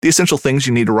 The essential things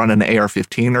you need to run an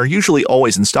AR-15 are usually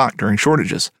always in stock during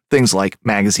shortages, things like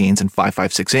magazines and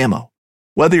 5.56 ammo.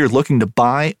 Whether you're looking to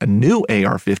buy a new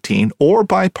AR-15 or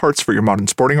buy parts for your modern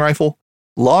sporting rifle,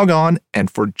 log on and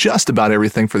for just about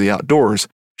everything for the outdoors,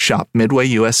 shop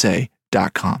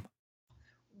MidwayUSA.com.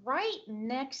 Right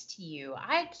next to you.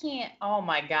 I can't. Oh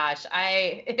my gosh.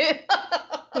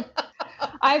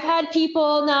 I've had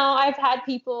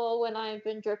people when I've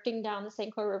been drifting down the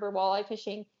St. Clair River walleye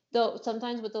fishing.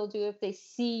 Sometimes what they'll do if they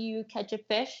see you catch a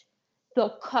fish,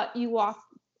 they'll cut you off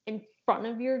in front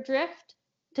of your drift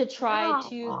to try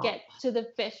to get to the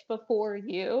fish before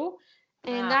you.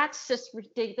 And that's just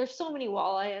ridiculous. There's so many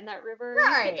walleye in that river.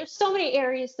 Right. There's so many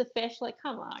areas to fish. Like,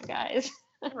 come on, guys.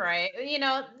 Right.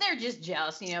 They're just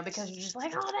jealous, because you're just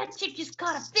like, oh, that chick just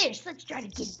caught a fish. Let's try to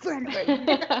get in front of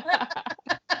her.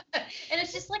 And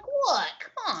it's just like, what?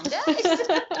 Come on, guys.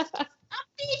 I'm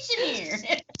fishing here.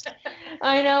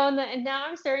 I know. And now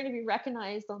I'm starting to be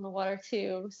recognized on the water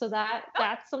too. So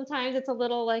that's sometimes it's a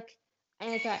little like,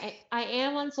 I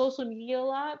am on social media a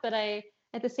lot, but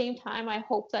at the same time, I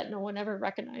hope that no one ever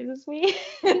recognizes me.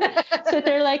 So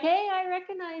they're like, hey, I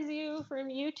recognize you from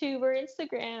YouTube or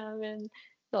Instagram. And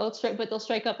they'll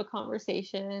strike up a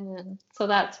conversation, and so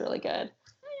that's really good.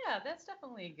 Yeah, that's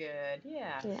definitely good.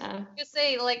 Yeah. Yeah. Just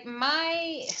say like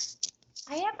I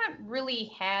haven't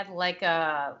really had like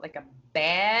a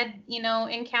bad,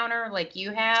 encounter like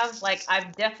you have. Like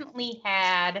I've definitely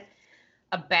had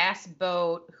a bass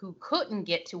boat who couldn't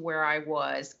get to where I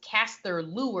was cast their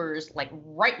lures like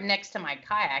right next to my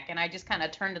kayak, and I just kind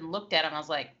of turned and looked at them. I was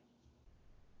like,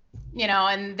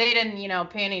 and they didn't,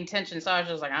 pay any attention. So I was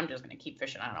just like, I'm just gonna keep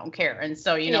fishing. I don't care. And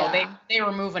so, Yeah. they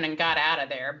were moving and got out of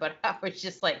there. But I was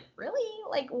just like, really?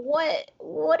 Like,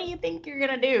 what do you think you're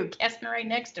gonna do? Casting right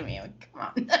next to me? Like, come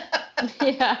on.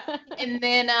 Yeah. And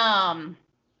then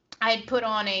I had put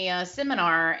on a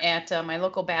seminar at my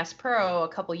local Bass Pro a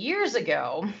couple years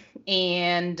ago,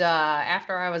 and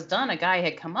after I was done, a guy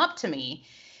had come up to me,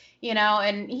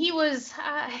 and he was,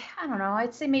 I don't know,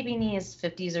 I'd say maybe in his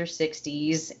 50s or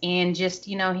 60s, and just,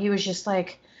 he was just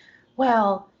like,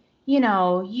 well,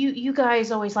 you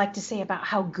guys always like to say about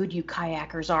how good you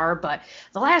kayakers are, but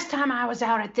the last time I was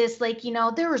out at this lake,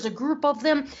 there was a group of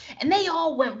them, and they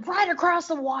all went right across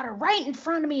the water, right in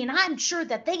front of me, and I'm sure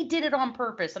that they did it on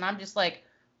purpose. And I'm just like,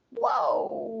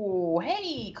 whoa,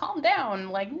 hey, calm down.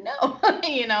 Like,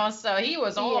 no, so he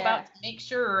was all about to make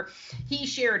sure he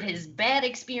shared his bad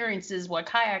experiences with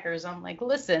kayakers. I'm like,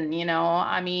 listen,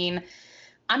 I mean,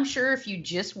 I'm sure if you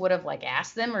just would have like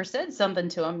asked them or said something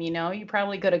to them, you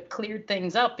probably could have cleared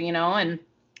things up, and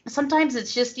sometimes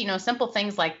it's just, simple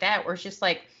things like that where it's just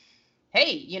like,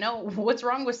 hey, what's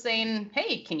wrong with saying,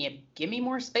 hey, can you give me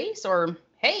more space? Or,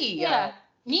 hey,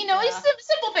 it's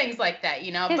simple things like that,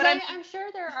 But I'm sure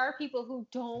there are people who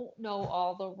don't know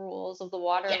all the rules of the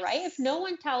water, right? If no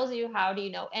one tells you, how do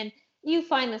you know? And you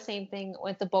find the same thing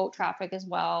with the boat traffic as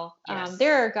well. Yes.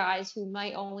 There are guys who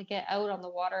might only get out on the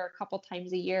water a couple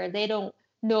times a year. They don't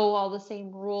know all the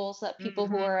same rules that people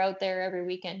who are out there every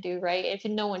weekend do, right? If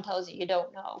no one tells you, you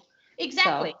don't know.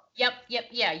 Exactly. So. Yep.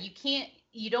 Yeah.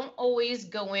 You don't always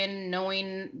go in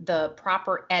knowing the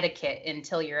proper etiquette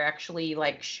until you're actually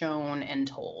like shown and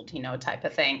told, type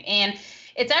of thing. And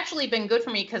it's actually been good for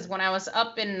me because when I was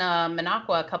up in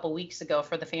Minocqua a couple weeks ago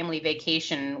for the family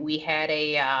vacation, we had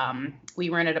we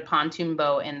rented a pontoon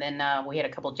boat, and then we had a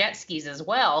couple jet skis as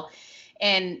well.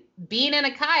 And being in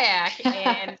a kayak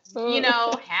and,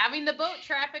 having the boat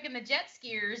traffic and the jet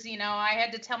skiers, I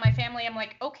had to tell my family, I'm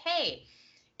like, okay,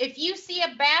 if you see a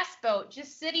bass boat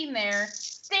just sitting there,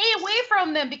 stay away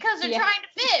from them because they're trying to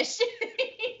fish.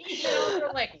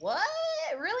 They're like, what?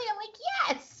 Really? I'm like,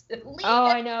 yes.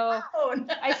 I know.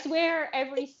 I swear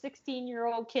every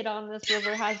 16-year-old kid on this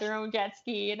river has their own jet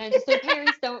ski, and their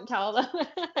parents don't tell them.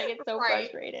 I get so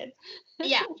frustrated.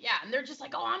 Yeah. And they're just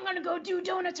like, oh, I'm going to go do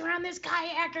donuts around this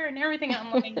kayaker and everything.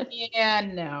 I'm like, yeah,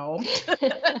 no.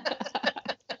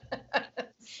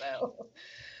 So...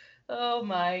 Oh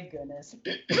my goodness.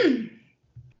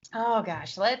 Oh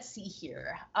gosh, let's see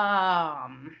here.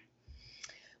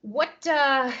 What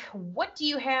do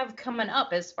you have coming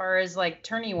up as far as like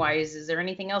tourney wise? Is there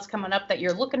anything else coming up that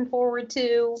you're looking forward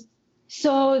to?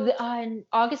 So on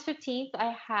August 15th,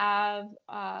 I have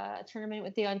a tournament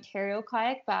with the Ontario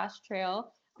Kayak Bass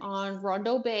Trail on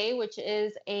Rondo Bay, which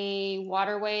is a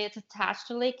waterway. It's attached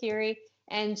to Lake Erie.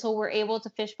 And so we're able to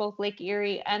fish both Lake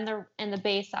Erie and the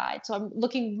Bay side. So I'm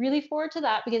looking really forward to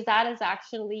that because that is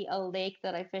actually a lake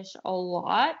that I fish a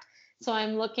lot. So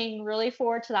I'm looking really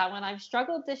forward to that one. I've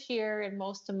struggled this year in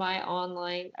most of my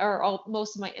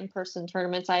most of my in-person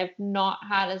tournaments. I have not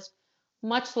had as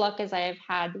much luck as I have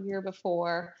had the year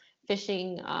before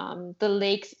fishing the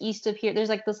lakes east of here. There's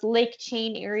like this lake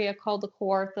chain area called the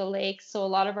Kawartha Lakes. So a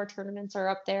lot of our tournaments are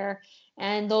up there.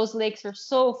 And those lakes are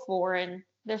so foreign.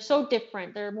 They're so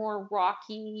different. They're more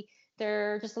rocky.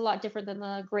 They're just a lot different than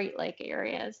the Great Lake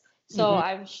areas. So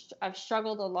I've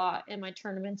struggled a lot in my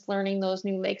tournaments learning those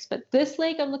new lakes. But this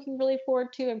lake I'm looking really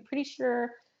forward to. I'm pretty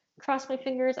sure, cross my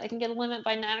fingers, I can get a limit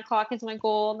by 9 o'clock is my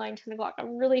goal. 9, 10 o'clock.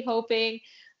 I'm really hoping.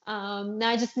 Now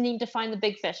I just need to find the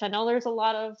big fish. I know there's a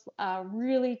lot of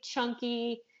really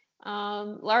chunky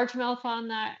largemouth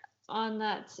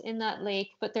in that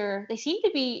lake, but they seem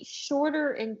to be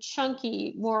shorter and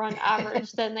chunky more on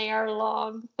average than they are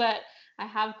long. But I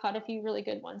have caught a few really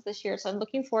good ones this year, so I'm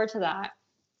looking forward to that.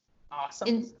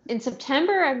 Awesome. In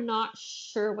September, I'm not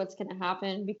sure what's going to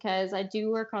happen because I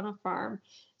do work on a farm.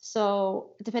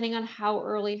 So depending on how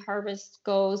early harvest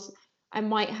goes, I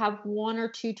might have 1 or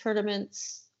 2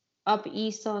 tournaments up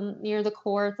east near the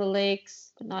Kawartha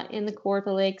Lakes, but not in the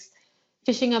Kawartha Lakes.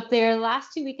 Fishing up there.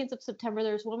 Last 2 weekends of September,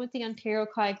 there's one with the Ontario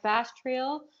Kayak Bass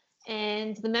Trail,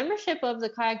 and the membership of the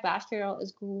Kayak Bass Trail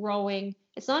is growing.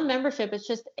 It's not a membership. It's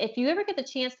just if you ever get the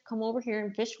chance to come over here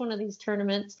and fish one of these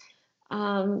tournaments,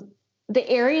 the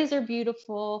areas are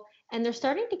beautiful, and they're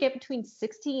starting to get between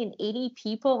 60 and 80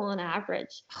 people on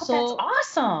average. Oh, So that's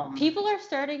awesome. people are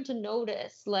starting to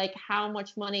notice like how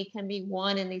much money can be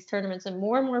won in these tournaments, and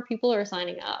more people are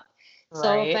signing up.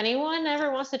 So if Right. anyone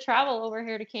ever wants to travel over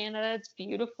here to Canada, it's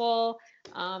beautiful.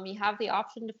 You have the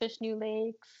option to fish new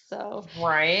lakes. So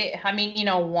Right. I mean,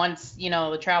 once,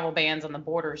 the travel bans on the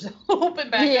borders open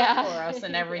back up for us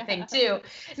and everything too.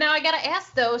 Now I gotta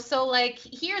ask though, so like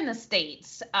here in the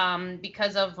States,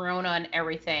 because of Rona and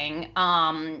everything,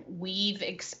 we've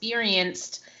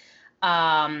experienced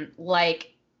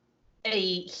like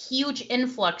a huge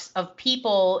influx of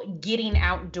people getting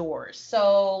outdoors.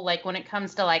 So like when it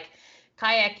comes to like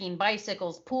kayaking,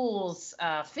 bicycles, pools,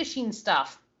 fishing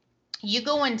stuff, you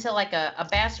go into like a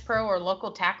Bass Pro or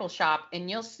local tackle shop and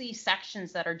you'll see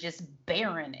sections that are just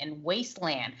barren and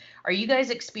wasteland. Are you guys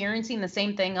experiencing the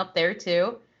same thing up there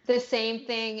too? the same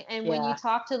thing. And when you Yeah.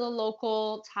 talk to the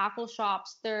local tackle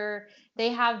shops,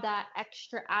 they have that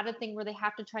extra added thing where they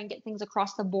have to try and get things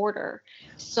across the border.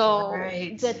 So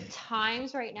Right. the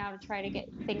times right now to try to get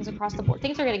things across the border,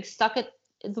 things are getting stuck at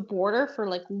the border for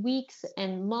like weeks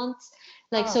and months.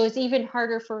 Like, Oh, so it's even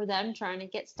harder for them trying to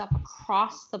get stuff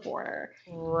across the border.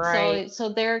 right. So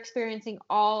they're experiencing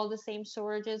all the same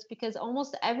shortages because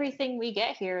almost everything we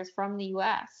get here is from the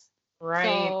US. Right.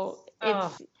 So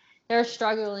Oh, they're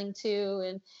struggling too.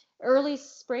 And early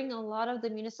spring, a lot of the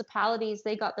municipalities,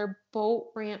 they got their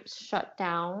boat ramps shut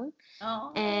down.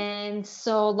 oh. And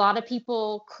so a lot of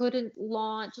people couldn't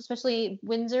launch, especially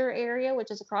Windsor area,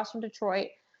 which is across from Detroit.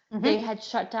 They Hmm. had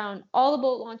shut down all the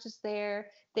boat launches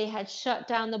there. They had shut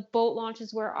down the boat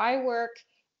launches where I work.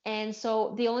 And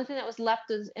so the only thing that was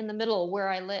left is in the middle where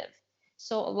I live.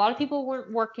 So a lot of people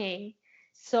weren't working.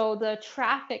 So the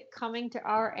traffic coming to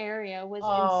our area was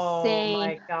Oh insane.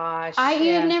 my gosh. I've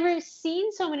Yeah. never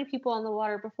seen so many people on the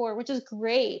water before, which is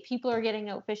great. People are getting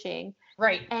out fishing.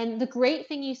 Right. And the great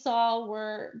thing you saw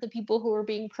were the people who were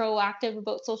being proactive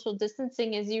about social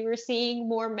distancing, is you were seeing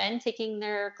more men taking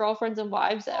their girlfriends and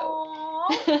wives out. Oh,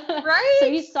 So right.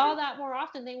 you saw that more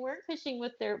often.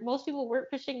 Most people weren't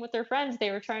fishing with their friends.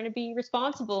 They were trying to be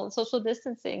responsible and social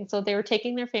distancing. So they were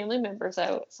taking their family members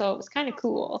out. So it was kind of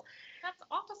cool. That's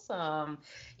awesome.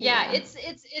 Yeah, Yeah.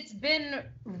 it's been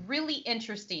really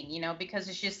interesting, because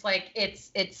it's just like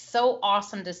it's so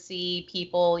awesome to see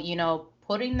people,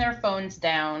 putting their phones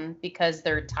down because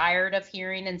they're tired of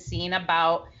hearing and seeing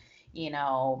about,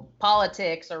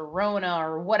 politics or Rona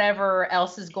or whatever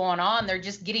else is going on. They're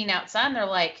just getting outside and they're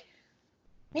like,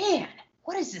 man,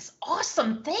 what is this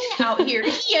awesome thing out here?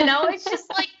 It's just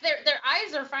like their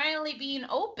eyes are finally being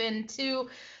opened to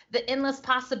the endless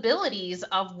possibilities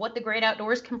of what the great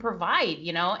outdoors can provide,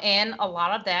 and a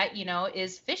lot of that,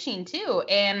 is fishing too.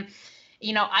 And,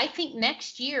 I think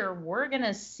next year we're going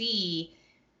to see,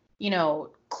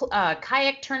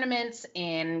 kayak tournaments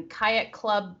and kayak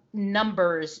club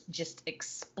numbers just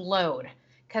explode.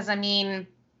 Because, I mean,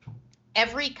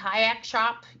 every kayak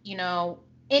shop,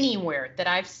 anywhere that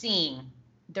I've seen,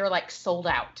 they're like sold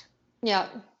out. Yeah.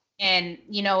 And,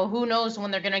 who knows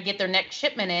when they're going to get their next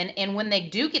shipment in. And when they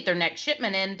do get their next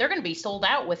shipment in, they're going to be sold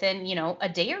out within, a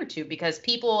day or two because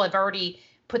people have already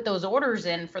put those orders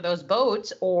in for those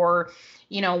boats. Or,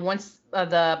 once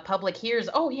the public hears,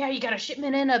 oh, yeah, you got a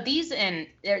shipment in of these, and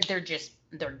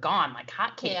they're gone like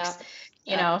hotcakes,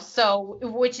 Yeah. So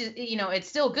which is, it's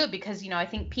still good because, I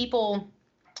think people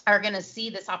are going to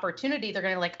see this opportunity. They're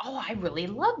going to like, oh, I really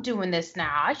love doing this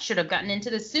now. I should have gotten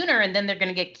into this sooner. And then they're going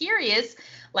to get curious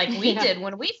like we Yeah. did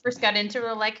when we first got into it.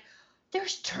 We're like,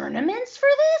 there's tournaments for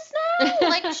this now?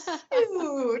 Like,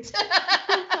 shoot.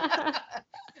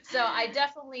 So I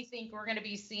definitely think we're going to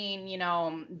be seeing,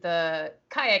 the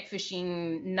kayak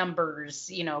fishing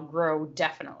numbers, grow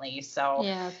definitely. So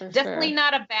Yeah, for definitely sure.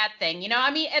 not a bad thing.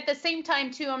 I mean, at the same time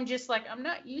too, I'm just like, I'm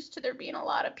not used to there being a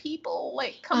lot of people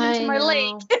like coming to I my lake.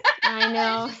 know. I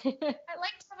know. I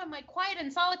like to have my quiet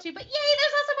and solitude, but yay,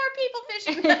 there's lots of more people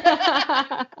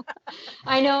fishing.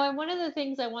 I know. And one of the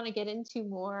things I want to get into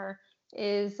more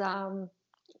is,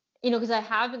 because I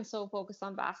have been so focused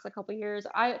on bass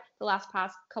the last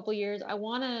past couple years, I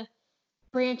want to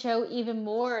branch out even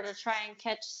more to try and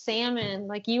catch salmon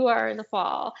like you are in the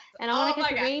fall. And I want Oh to my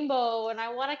catch God. rainbow, and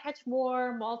I want to catch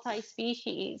more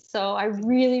multi-species. So I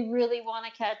really, really want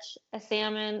to catch a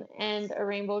salmon and a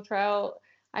rainbow trout.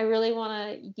 I really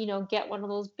want to, get one of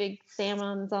those big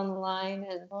salmons on the line.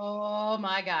 And Oh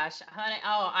my gosh, honey.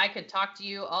 Oh, I could talk to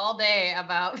you all day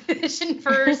about fishing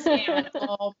for salmon.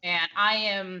 Oh man,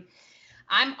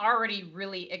 I'm already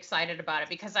really excited about it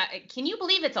because can you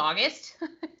believe it's August?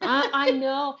 I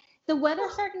know. the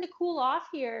weather's starting to cool off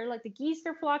here. Like the geese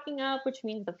are flocking up, which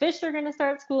means the fish are going to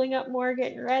start schooling up more,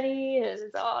 getting ready. It's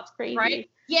crazy. Right?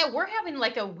 Yeah, we're having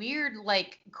like a weird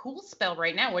like cool spell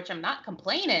right now, which I'm not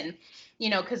complaining,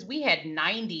 because we had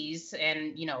 90s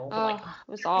and, like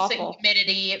it was awful.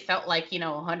 humidity. It felt like,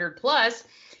 100 plus.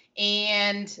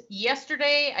 And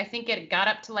yesterday, I think it got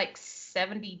up to like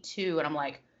 72. And I'm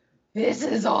like, this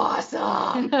is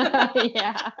awesome.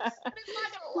 Yeah. But it's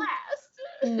not going to last.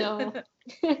 No.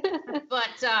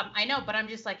 But I know, but I'm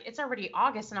just like, it's already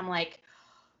August. And I'm like,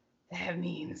 that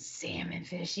means salmon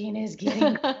fishing is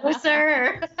getting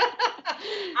closer.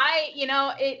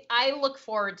 I look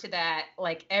forward to that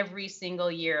like every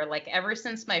single year. Like ever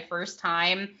since my first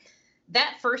time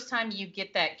you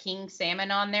get that king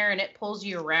salmon on there and it pulls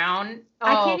you around.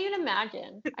 I can't even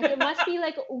imagine. It must be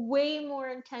like way more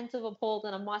intense of a pull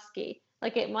than a muskie.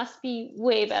 Like it must be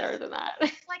way better than that.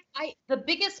 Like the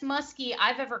biggest muskie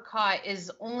I've ever caught is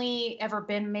only ever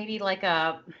been maybe like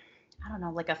a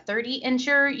 30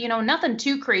 incher, nothing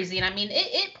too crazy. And I mean,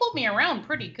 it pulled me around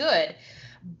pretty good,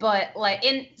 but like,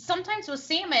 and sometimes with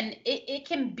salmon, it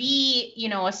can be,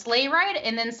 a sleigh ride.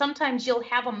 And then sometimes you'll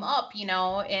have them up,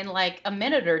 in like a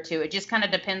minute or two. It just kind of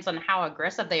depends on how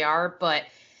aggressive they are. But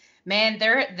man,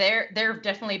 there have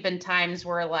definitely been times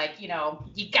where like, you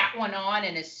got one on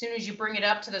and as soon as you bring it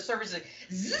up to the surface, like,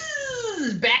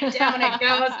 zzz, back down it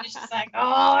goes. And it's just like,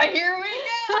 oh, here we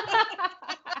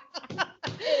go.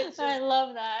 I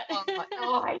love that.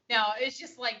 I know. It's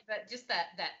just like that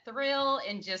thrill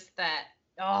and just that.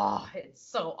 Oh, it's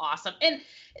so awesome. And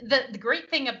the great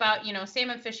thing about,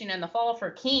 salmon fishing in the fall for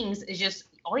kings is just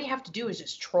all you have to do is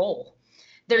just troll.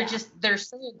 They're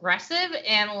so aggressive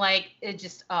and like you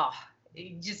just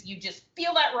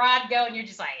feel that rod go and you're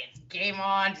just like, it's game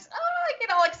on. I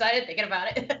get all excited thinking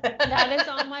about it. That is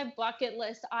on my bucket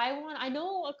list. I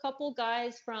know a couple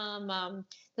guys from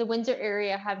the Windsor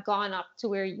area have gone up to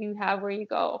where you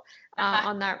go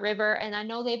on that river. And I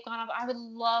know they've gone up. I would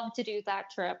love to do that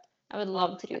trip.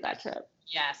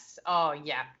 Yes. Oh,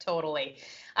 yeah, totally.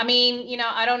 I mean,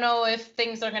 I don't know if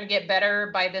things are going to get better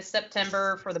by this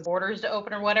September for the borders to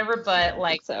open or whatever, but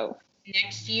like so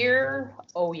next year,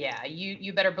 oh yeah,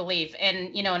 you better believe.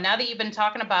 And, now that you've been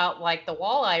talking about like the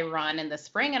walleye run in the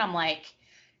spring, and I'm like,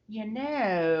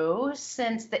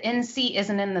 since the NC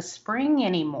isn't in the spring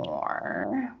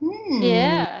anymore.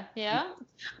 Yeah.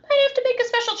 I have to make a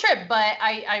special trip, but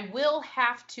I will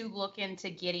have to look into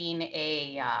getting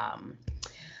a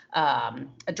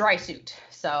dry suit.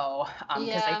 So,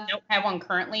 because I don't have one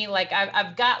currently. Like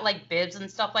I've got like bibs and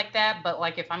stuff like that, but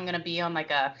like if I'm gonna be on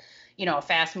like a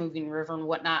fast moving river and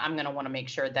whatnot, I'm gonna want to make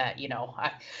sure that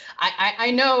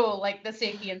I know like the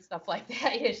safety and stuff like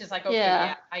that. It's just like, okay,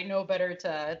 yeah, I know better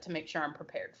to make sure I'm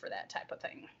prepared for that type of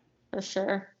thing. For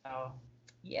sure. Oh.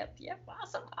 Yep.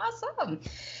 Awesome.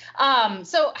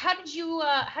 So how did you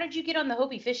get on the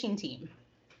Hobie fishing team?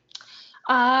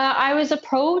 I was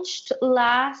approached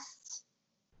last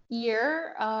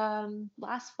year,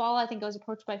 last fall, I think I was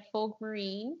approached by Folk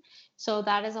Marine. So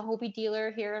that is a Hobie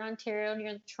dealer here in Ontario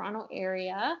near the Toronto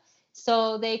area.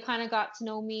 So they kind of got to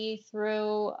know me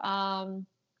through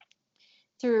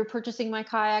purchasing my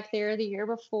kayak there the year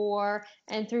before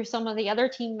and through some of the other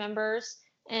team members.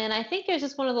 And I think it was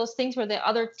just one of those things where the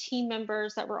other team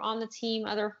members that were on the team,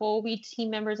 other Hobie team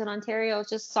members in Ontario,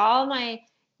 just saw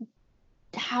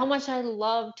how much I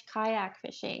loved kayak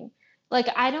fishing. Like,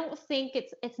 I don't think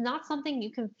it's not something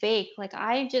you can fake. Like,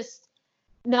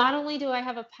 not only do I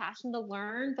have a passion to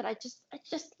learn, but I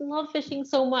just love fishing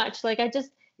so much. Like, I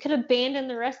just could abandon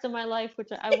the rest of my life, which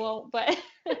I won't, but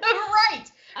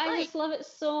right. I just love it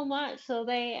so much. So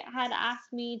they had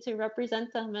asked me to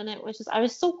represent them, and I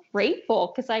was so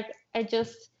grateful because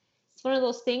it's one of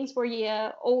those things where you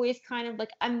always kind of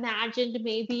like imagined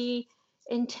maybe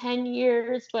in 10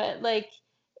 years, but like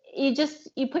you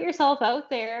put yourself out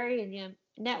there and you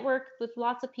network with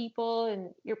lots of people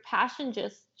and your passion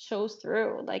just shows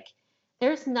through. Like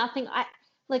there's nothing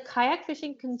like kayak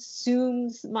fishing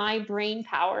consumes my brain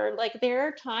power. Like there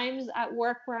are times at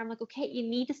work where I'm like, okay, you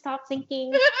need to stop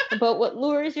thinking about what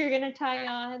lures you're going to tie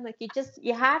on. Like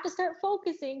you have to start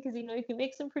focusing because, you can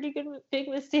make some pretty good, big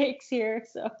mistakes here.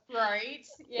 So. Right.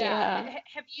 Yeah.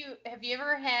 Have you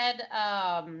ever had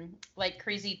like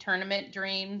crazy tournament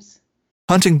dreams?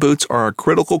 Hunting boots are a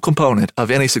critical component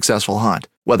of any successful hunt.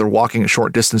 Whether walking a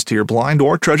short distance to your blind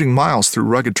or trudging miles through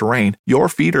rugged terrain, your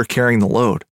feet are carrying the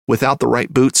load. Without the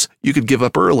right boots, you could give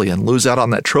up early and lose out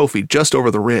on that trophy just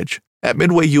over the ridge. At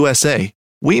Midway USA,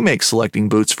 we make selecting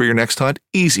boots for your next hunt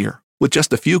easier. With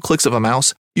just a few clicks of a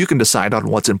mouse, you can decide on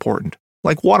what's important,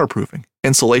 like waterproofing,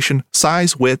 insulation,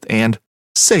 size, width, and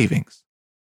savings.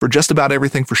 For just about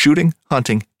everything for shooting,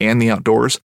 hunting, and the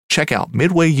outdoors, check out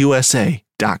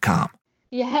MidwayUSA.com.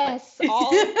 Yes,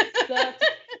 all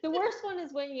the worst one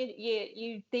is when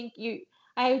you think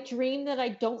I dream that I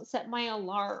don't set my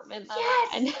alarm and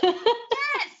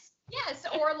Yes,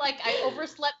 or like I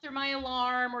overslept through my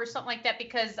alarm or something like that,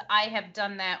 because I have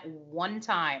done that one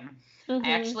time.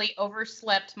 I actually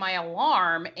overslept my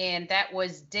alarm, and that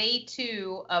was day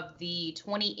 2 of the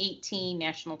 2018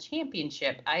 National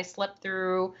Championship. I slept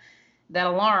through that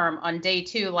alarm on day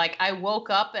 2. Like, I woke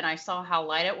up and I saw how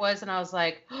light it was, and I was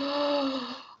like,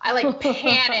 oh, I like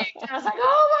panicked. I was like,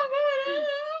 oh my God.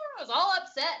 I was all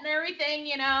upset and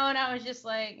everything, and I was just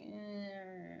like,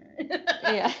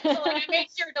 Yeah. So like, I made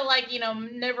sure to like,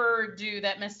 never do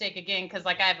that mistake again, because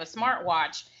like I have a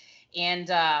smartwatch,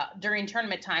 and during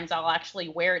tournament times I'll actually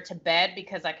wear it to bed,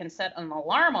 because I can set an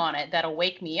alarm on it that'll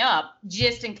wake me up,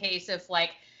 just in case if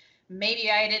like maybe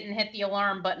I didn't hit the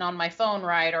alarm button on my phone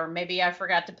right, or maybe I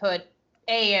forgot to put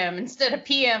AM instead of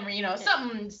PM, or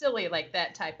something silly like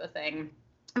that type of thing.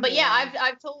 But yeah,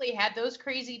 I've totally had those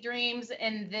crazy dreams.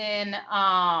 And then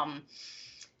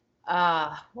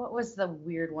what was the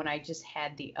weird one I just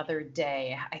had the other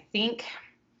day? I think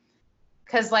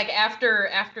because like after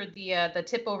the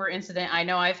tip over incident, I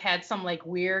know I've had some like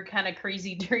weird kind of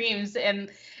crazy dreams, and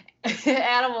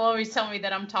Adam will always tell me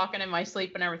that I'm talking in my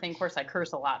sleep and everything. Of course, I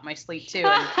curse a lot in my sleep too.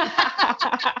 But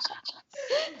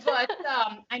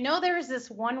I know there was this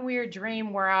one weird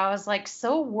dream where I was like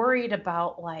so worried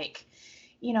about like,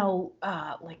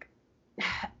 like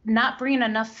not bringing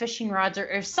enough fishing rods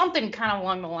or something kind of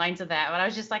along the lines of that. But I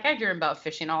was just like, I dream about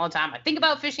fishing all the time. I think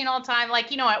about fishing all the time.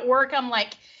 Like, at work, I'm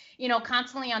like,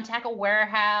 constantly on Tackle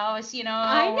Warehouse, I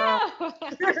know.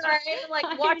 Right?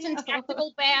 Like watching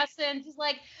Tactical Bass and just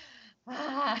like,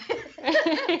 Yeah.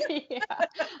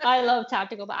 I love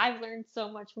Tactical Bass. I've learned so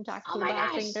much from Tactical Bass.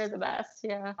 I think they're the best.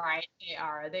 Yeah. Right. They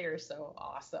are. They are so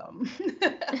awesome.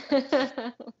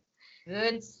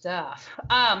 Good stuff.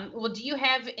 Well, do you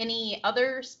have any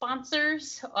other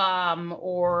sponsors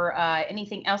or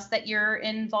anything else that you're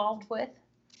involved with?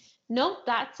 Nope,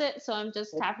 that's it. So I'm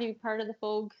just happy to be part of the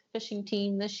Fogue fishing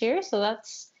team this year. So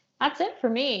that's it for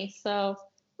me. So,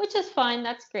 which is fun.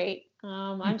 That's great.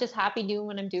 I'm just happy doing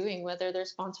what I'm doing, whether they're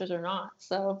sponsors or not.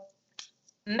 So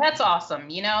that's awesome,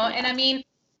 and I mean,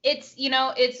 it's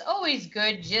always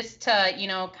good just to,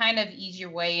 kind of ease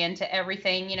your way into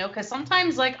everything, because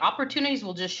sometimes like opportunities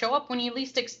will just show up when you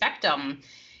least expect them,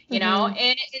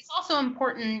 and it's also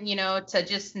important, to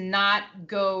just not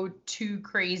go too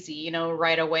crazy,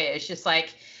 right away. It's just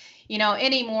like,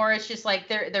 anymore, it's just like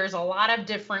there's a lot of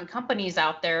different companies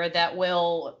out there that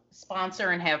will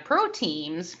sponsor and have pro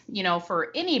teams, for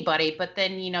anybody. But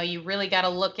then, you really got to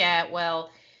look at,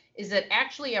 well, is it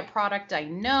actually a product I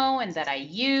know and that I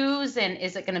use? And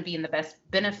is it going to be in the best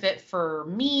benefit for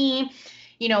me?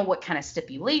 What kind of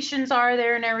stipulations are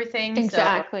there and everything?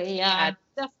 Exactly. So, yeah,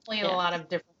 definitely a lot of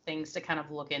different things to kind of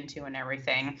look into and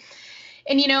everything.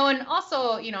 And, and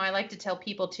also, I like to tell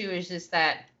people too, is just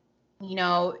that,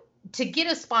 to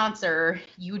get a sponsor,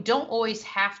 you don't always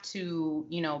have to,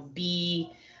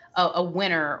 be a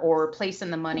winner or place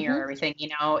in the money or everything.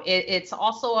 It's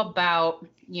also about,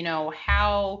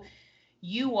 how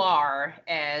you are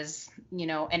as,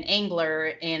 an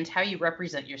angler and how you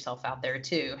represent yourself out there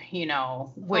too,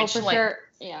 which for like, sure.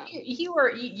 Yeah.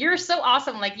 You're so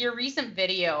awesome. Like your recent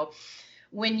video,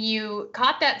 when you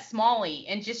caught that smallie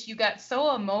and just you got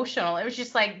so emotional, it was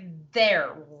just like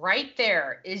right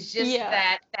there is just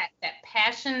that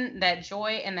passion, that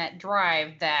joy, and that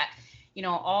drive that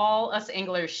all us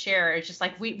anglers share. It's just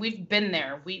like we've been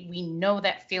there. We know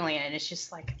that feeling, and it's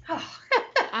just like, oh.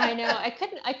 I know.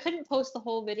 I couldn't post the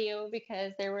whole video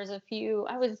because there was a few.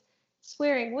 I was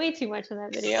swearing way too much in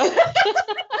that video.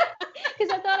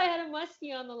 Because I thought I had a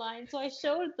muskie on the line. So I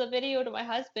showed the video to my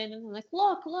husband and I'm like,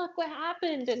 look what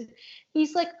happened. And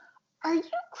he's like, are you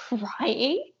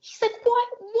crying? He's like, why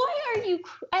are you And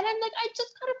I'm like, I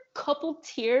just got a couple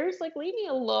tears. Like, leave me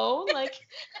alone. Like,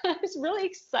 I was really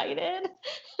excited.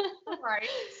 Right.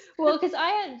 Well, because I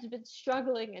had been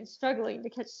struggling to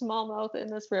catch smallmouth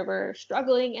in this river,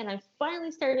 and I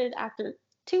finally started after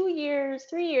 3 years,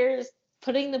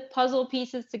 putting the puzzle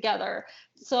pieces together.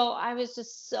 So I was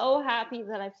just so happy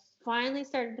that I finally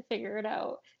started to figure it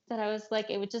out, that I was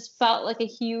like, it just felt like a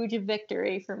huge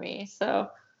victory for me. So,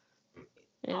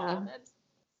 yeah.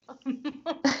 Oh,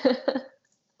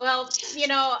 well,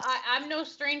 I'm no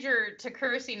stranger to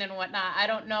cursing and whatnot. I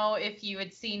don't know if you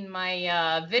had seen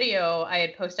my video I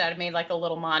had posted. I made like a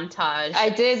little montage. I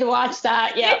did watch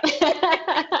that. Yeah.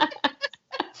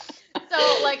 So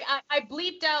like I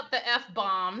bleeped bleeped out the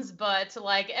F-bombs, but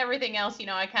like everything else,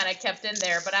 I kind of kept in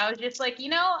there. But I was just like,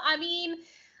 I mean,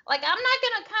 like, I'm not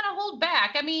going to kind of hold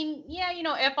back. I mean, yeah,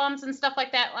 F-bombs and stuff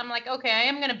like that. I'm like, okay, I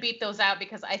am going to beep those out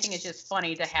because I think it's just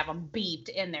funny to have them beeped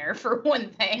in there for one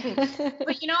thing. But,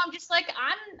 I'm just like,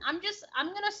 I'm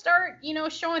going to start,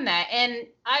 showing that. And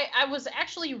I was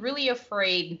actually really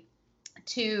afraid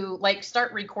to like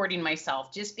start recording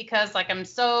myself just because like I'm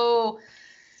so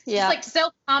just like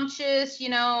self-conscious,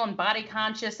 and body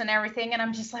conscious and everything. And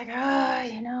I'm just like, like,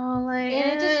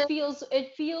 and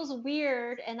it feels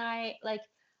weird. And I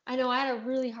know I had a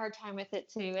really hard time with it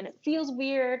too. And it feels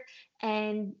weird.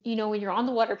 And, when you're on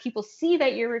the water, people see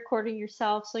that you're recording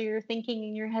yourself. So you're thinking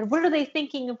in your head, what are they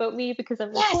thinking about me because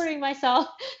I'm recording myself?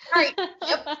 Right.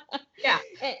 Yep. Yeah.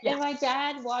 And my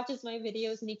dad watches my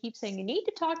videos and he keeps saying, you need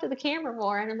to talk to the camera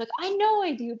more. And I'm like, I know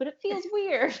I do, but it feels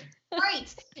weird.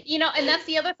 Right. And that's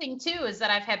the other thing too, is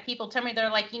that I've had people tell me, they're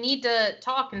like, you need to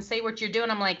talk and say what you're doing.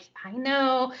 I'm like, I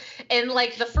know. And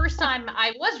like the first time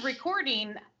I was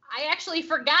recording, I actually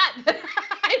forgot that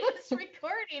I was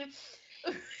recording,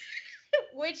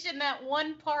 which in that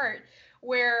one part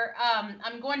where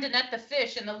I'm going to net the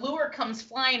fish and the lure comes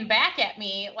flying back at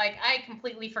me, like I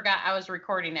completely forgot I was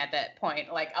recording at that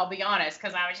point. Like, I'll be honest,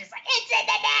 because I was just like, it's in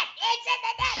the net, it's in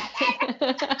the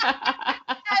net.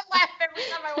 I laugh every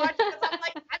time I watch it because I'm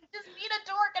like, I'm just being a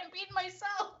dork and being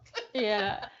myself.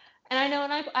 Yeah. And I know,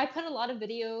 and I put a lot of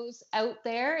videos out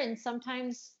there, and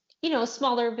sometimes,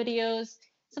 smaller videos,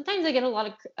 sometimes I get a lot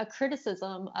of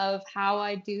criticism of how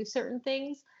I do certain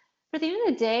things. But at the end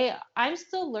of the day, I'm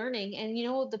still learning. And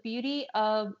the beauty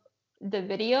of the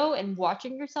video and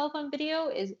watching yourself on video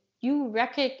is you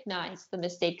recognize the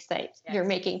mistakes that you're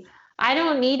making. I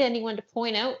don't need anyone to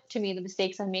point out to me the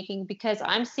mistakes I'm making because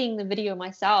I'm seeing the video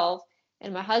myself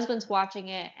and my husband's watching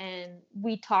it, and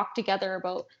we talk together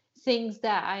about things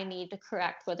that I need to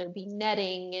correct, whether it be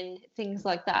netting and things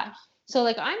like that. So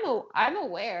like I'm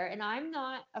aware, and I'm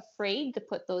not afraid to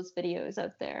put those videos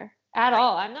out there at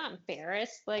all. I'm not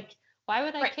embarrassed. Like, why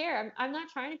would I care? I'm not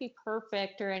trying to be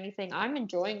perfect or anything. I'm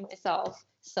enjoying myself.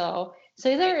 So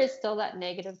there is still that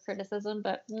negative criticism,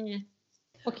 but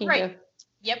what can you do?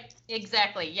 Yep,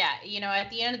 exactly. Yeah.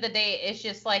 At the end of the day, it's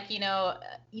just like,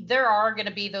 there are going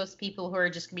to be those people who are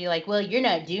just going to be like, well, you're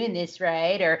not doing this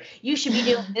right, or you should be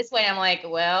doing this way. I'm like,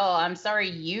 well, I'm sorry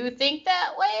you think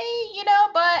that way,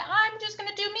 but I'm just going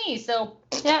to do me. So,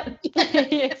 yeah,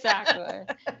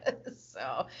 exactly.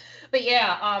 So, but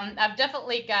yeah, I've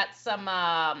definitely got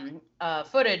some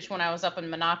footage when I was up in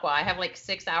Minocqua. I have like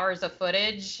 6 hours of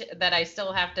footage that I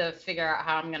still have to figure out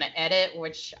how I'm going to edit,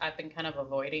 which I've been kind of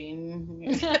avoiding.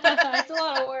 It's a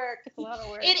lot of work.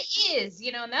 It is,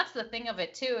 and that's the thing of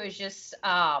it too, is just,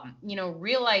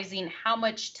 realizing how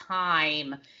much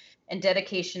time and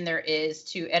dedication there is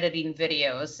to editing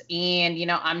videos. And,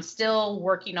 I'm still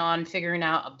working on figuring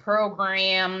out a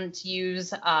program to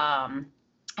use.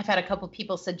 I've had a couple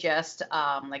people suggest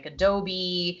like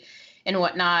Adobe and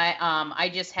whatnot.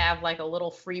 I just have like a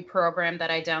little free program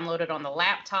that I downloaded on the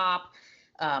laptop.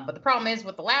 But the problem is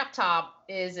with the laptop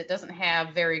is it doesn't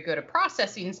have very good a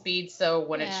processing speed. So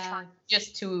when it's trying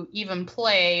just to even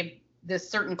play this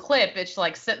certain clip, it's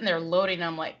like sitting there loading.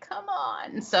 I'm like, come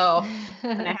on. So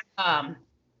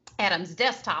Adam's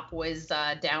desktop was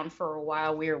down for a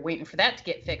while. We were waiting for that to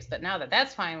get fixed. But now that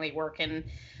that's finally working,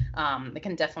 I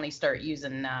can definitely start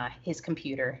using his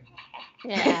computer.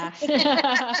 Yeah.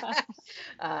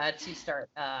 To start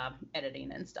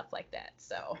editing and stuff like that.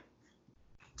 So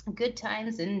good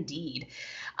times indeed.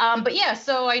 But yeah,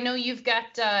 so I know you've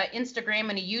got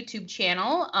Instagram and a YouTube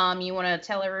channel. You want to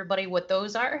tell everybody what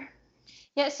those are?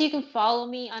 Yeah, so you can follow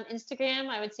me on Instagram.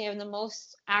 I would say I'm the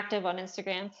most active on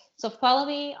Instagram. So follow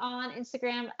me on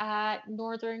Instagram at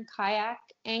Northern Kayak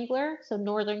Angler. So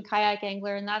Northern Kayak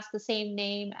Angler, and that's the same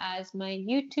name as my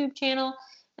YouTube channel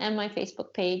and my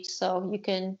Facebook page. So you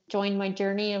can join my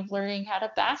journey of learning how to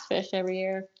bass fish every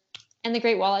year and the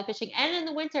great walleye fishing. And in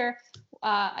the winter,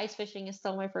 ice fishing is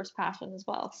still my first passion as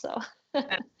well. So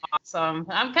that's awesome.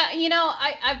 I'm kind,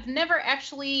 I've never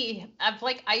actually, I've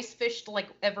like ice fished like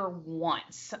ever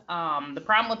once. The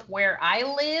problem with where I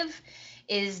live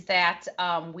is that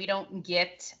we don't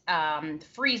get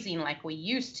freezing like we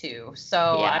used to.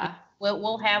 So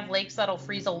we'll have lakes that'll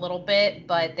freeze a little bit,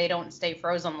 but they don't stay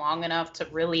frozen long enough to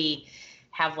really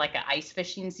have like an ice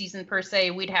fishing season per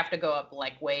se. We'd have to go up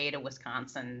like way to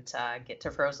Wisconsin to get to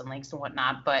frozen lakes and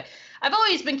whatnot. But I've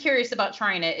always been curious about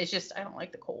trying it. It's just I don't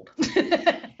like the cold.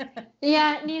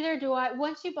 Yeah, neither do I.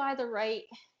 Once you buy the right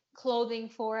clothing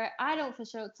for it. I don't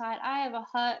fish outside. I have a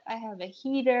hut. I have a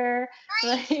heater.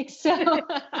 Like, so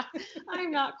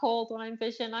I'm not cold when I'm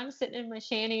fishing. I'm sitting in my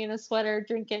shanty in a sweater,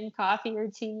 drinking coffee or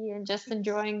tea and just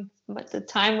enjoying the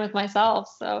time with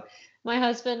myself. So my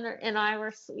husband and I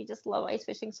we just love ice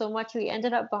fishing so much. We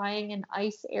ended up buying an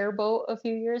ice airboat a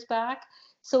few years back.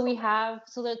 So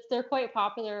they're quite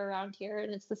popular around here,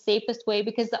 and it's the safest way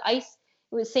because the ice,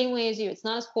 it was the same way as you. It's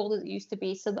not as cold as it used to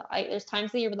be. So there's times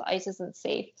of the year where the ice isn't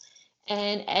safe.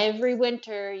 And every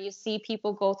winter you see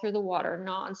people go through the water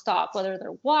nonstop, whether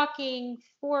they're walking,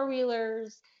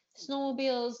 four-wheelers,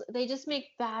 snowmobiles. They just make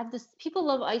people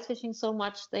love ice fishing so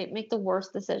much, they make the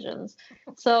worst decisions.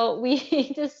 So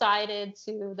we decided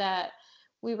that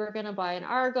we were going to buy an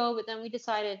Argo, but then we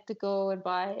decided to go and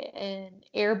buy an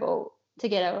airboat to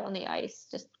get out on the ice.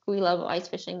 Just, we love ice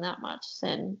fishing that much.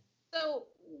 And so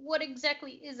what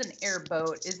exactly is an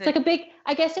airboat? Is it like a big,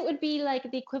 I guess it would be like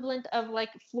the equivalent of like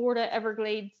Florida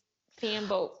Everglades fan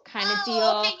boat kind of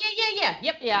deal. Okay, yeah.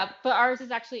 Yep. Yeah, but ours is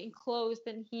actually enclosed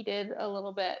and heated a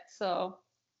little bit. So,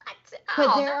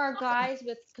 but there are guys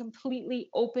with completely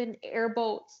open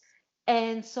airboats,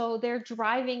 and so they're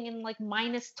driving in like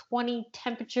 -20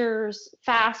 temperatures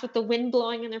fast with the wind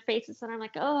blowing in their faces, and I'm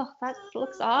like, oh, that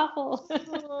looks awful.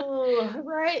 Oh,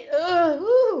 right.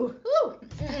 Ooh.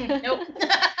 Nope.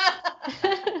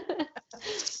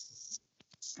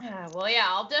 Well, yeah,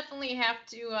 I'll definitely have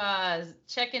to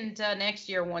check into next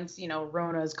year once,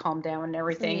 Rona's calmed down and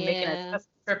everything, making a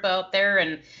trip out there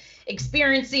and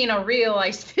experiencing a real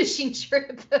ice fishing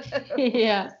trip.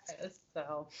 Yeah.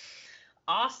 So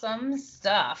awesome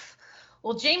stuff.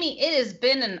 Well, Jamie, it has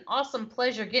been an awesome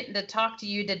pleasure getting to talk to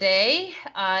you today.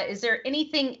 Is there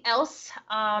anything else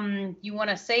you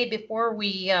want to say before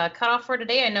we cut off for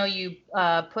today? I know you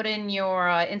put in your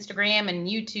Instagram and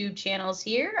YouTube channels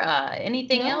here.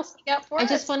 Anything else you got for us? I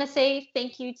just want to say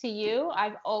thank you to you.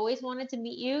 I've always wanted to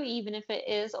meet you, even if it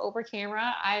is over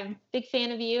camera. I'm a big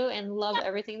fan of you and love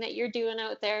everything that you're doing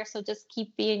out there. So just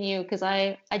keep being you, because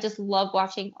I just love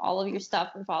watching all of your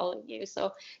stuff and following you.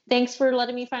 So thanks for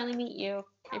letting me finally meet you.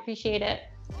 I appreciate it.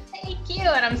 Thank you,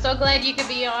 and I'm so glad you could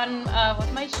be on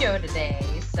with my show today.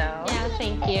 So yeah,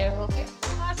 thank you.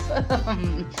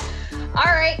 Awesome.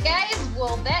 All right, guys.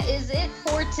 Well, that is it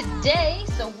for today.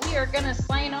 So we are gonna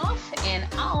sign off, and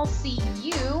I'll see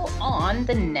you on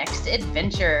the next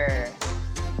adventure.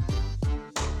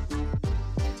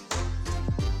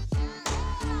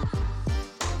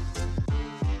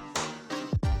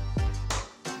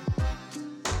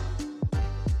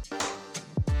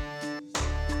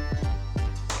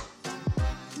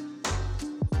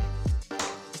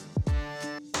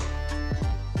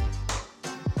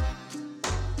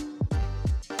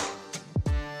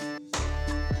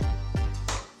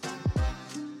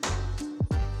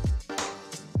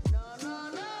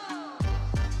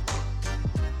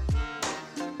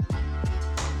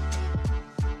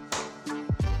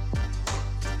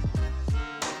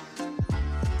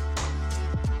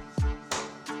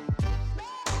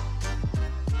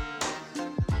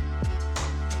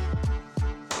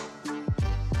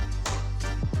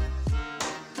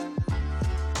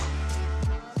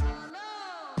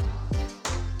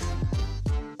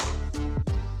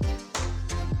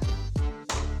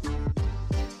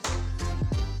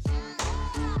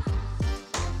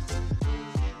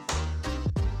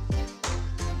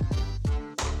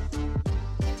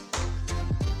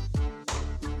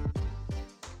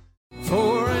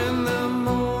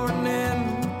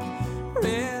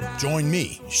 Join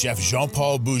me, Chef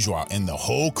Jean-Paul Bourgeois, and the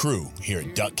whole crew here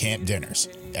at Duck Camp Dinners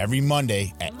every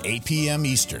Monday at 8 p.m.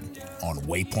 Eastern on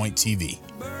Waypoint TV.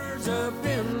 Birds up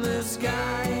in the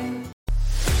sky.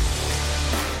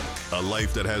 A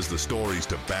life that has the stories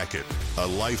to back it. A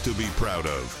life to be proud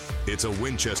of. It's a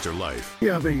Winchester life.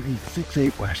 Yeah, baby.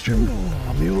 6'8" Western.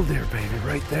 Oh, mule deer, baby,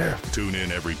 right there. Tune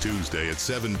in every Tuesday at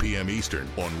 7 p.m. Eastern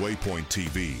on Waypoint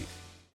TV.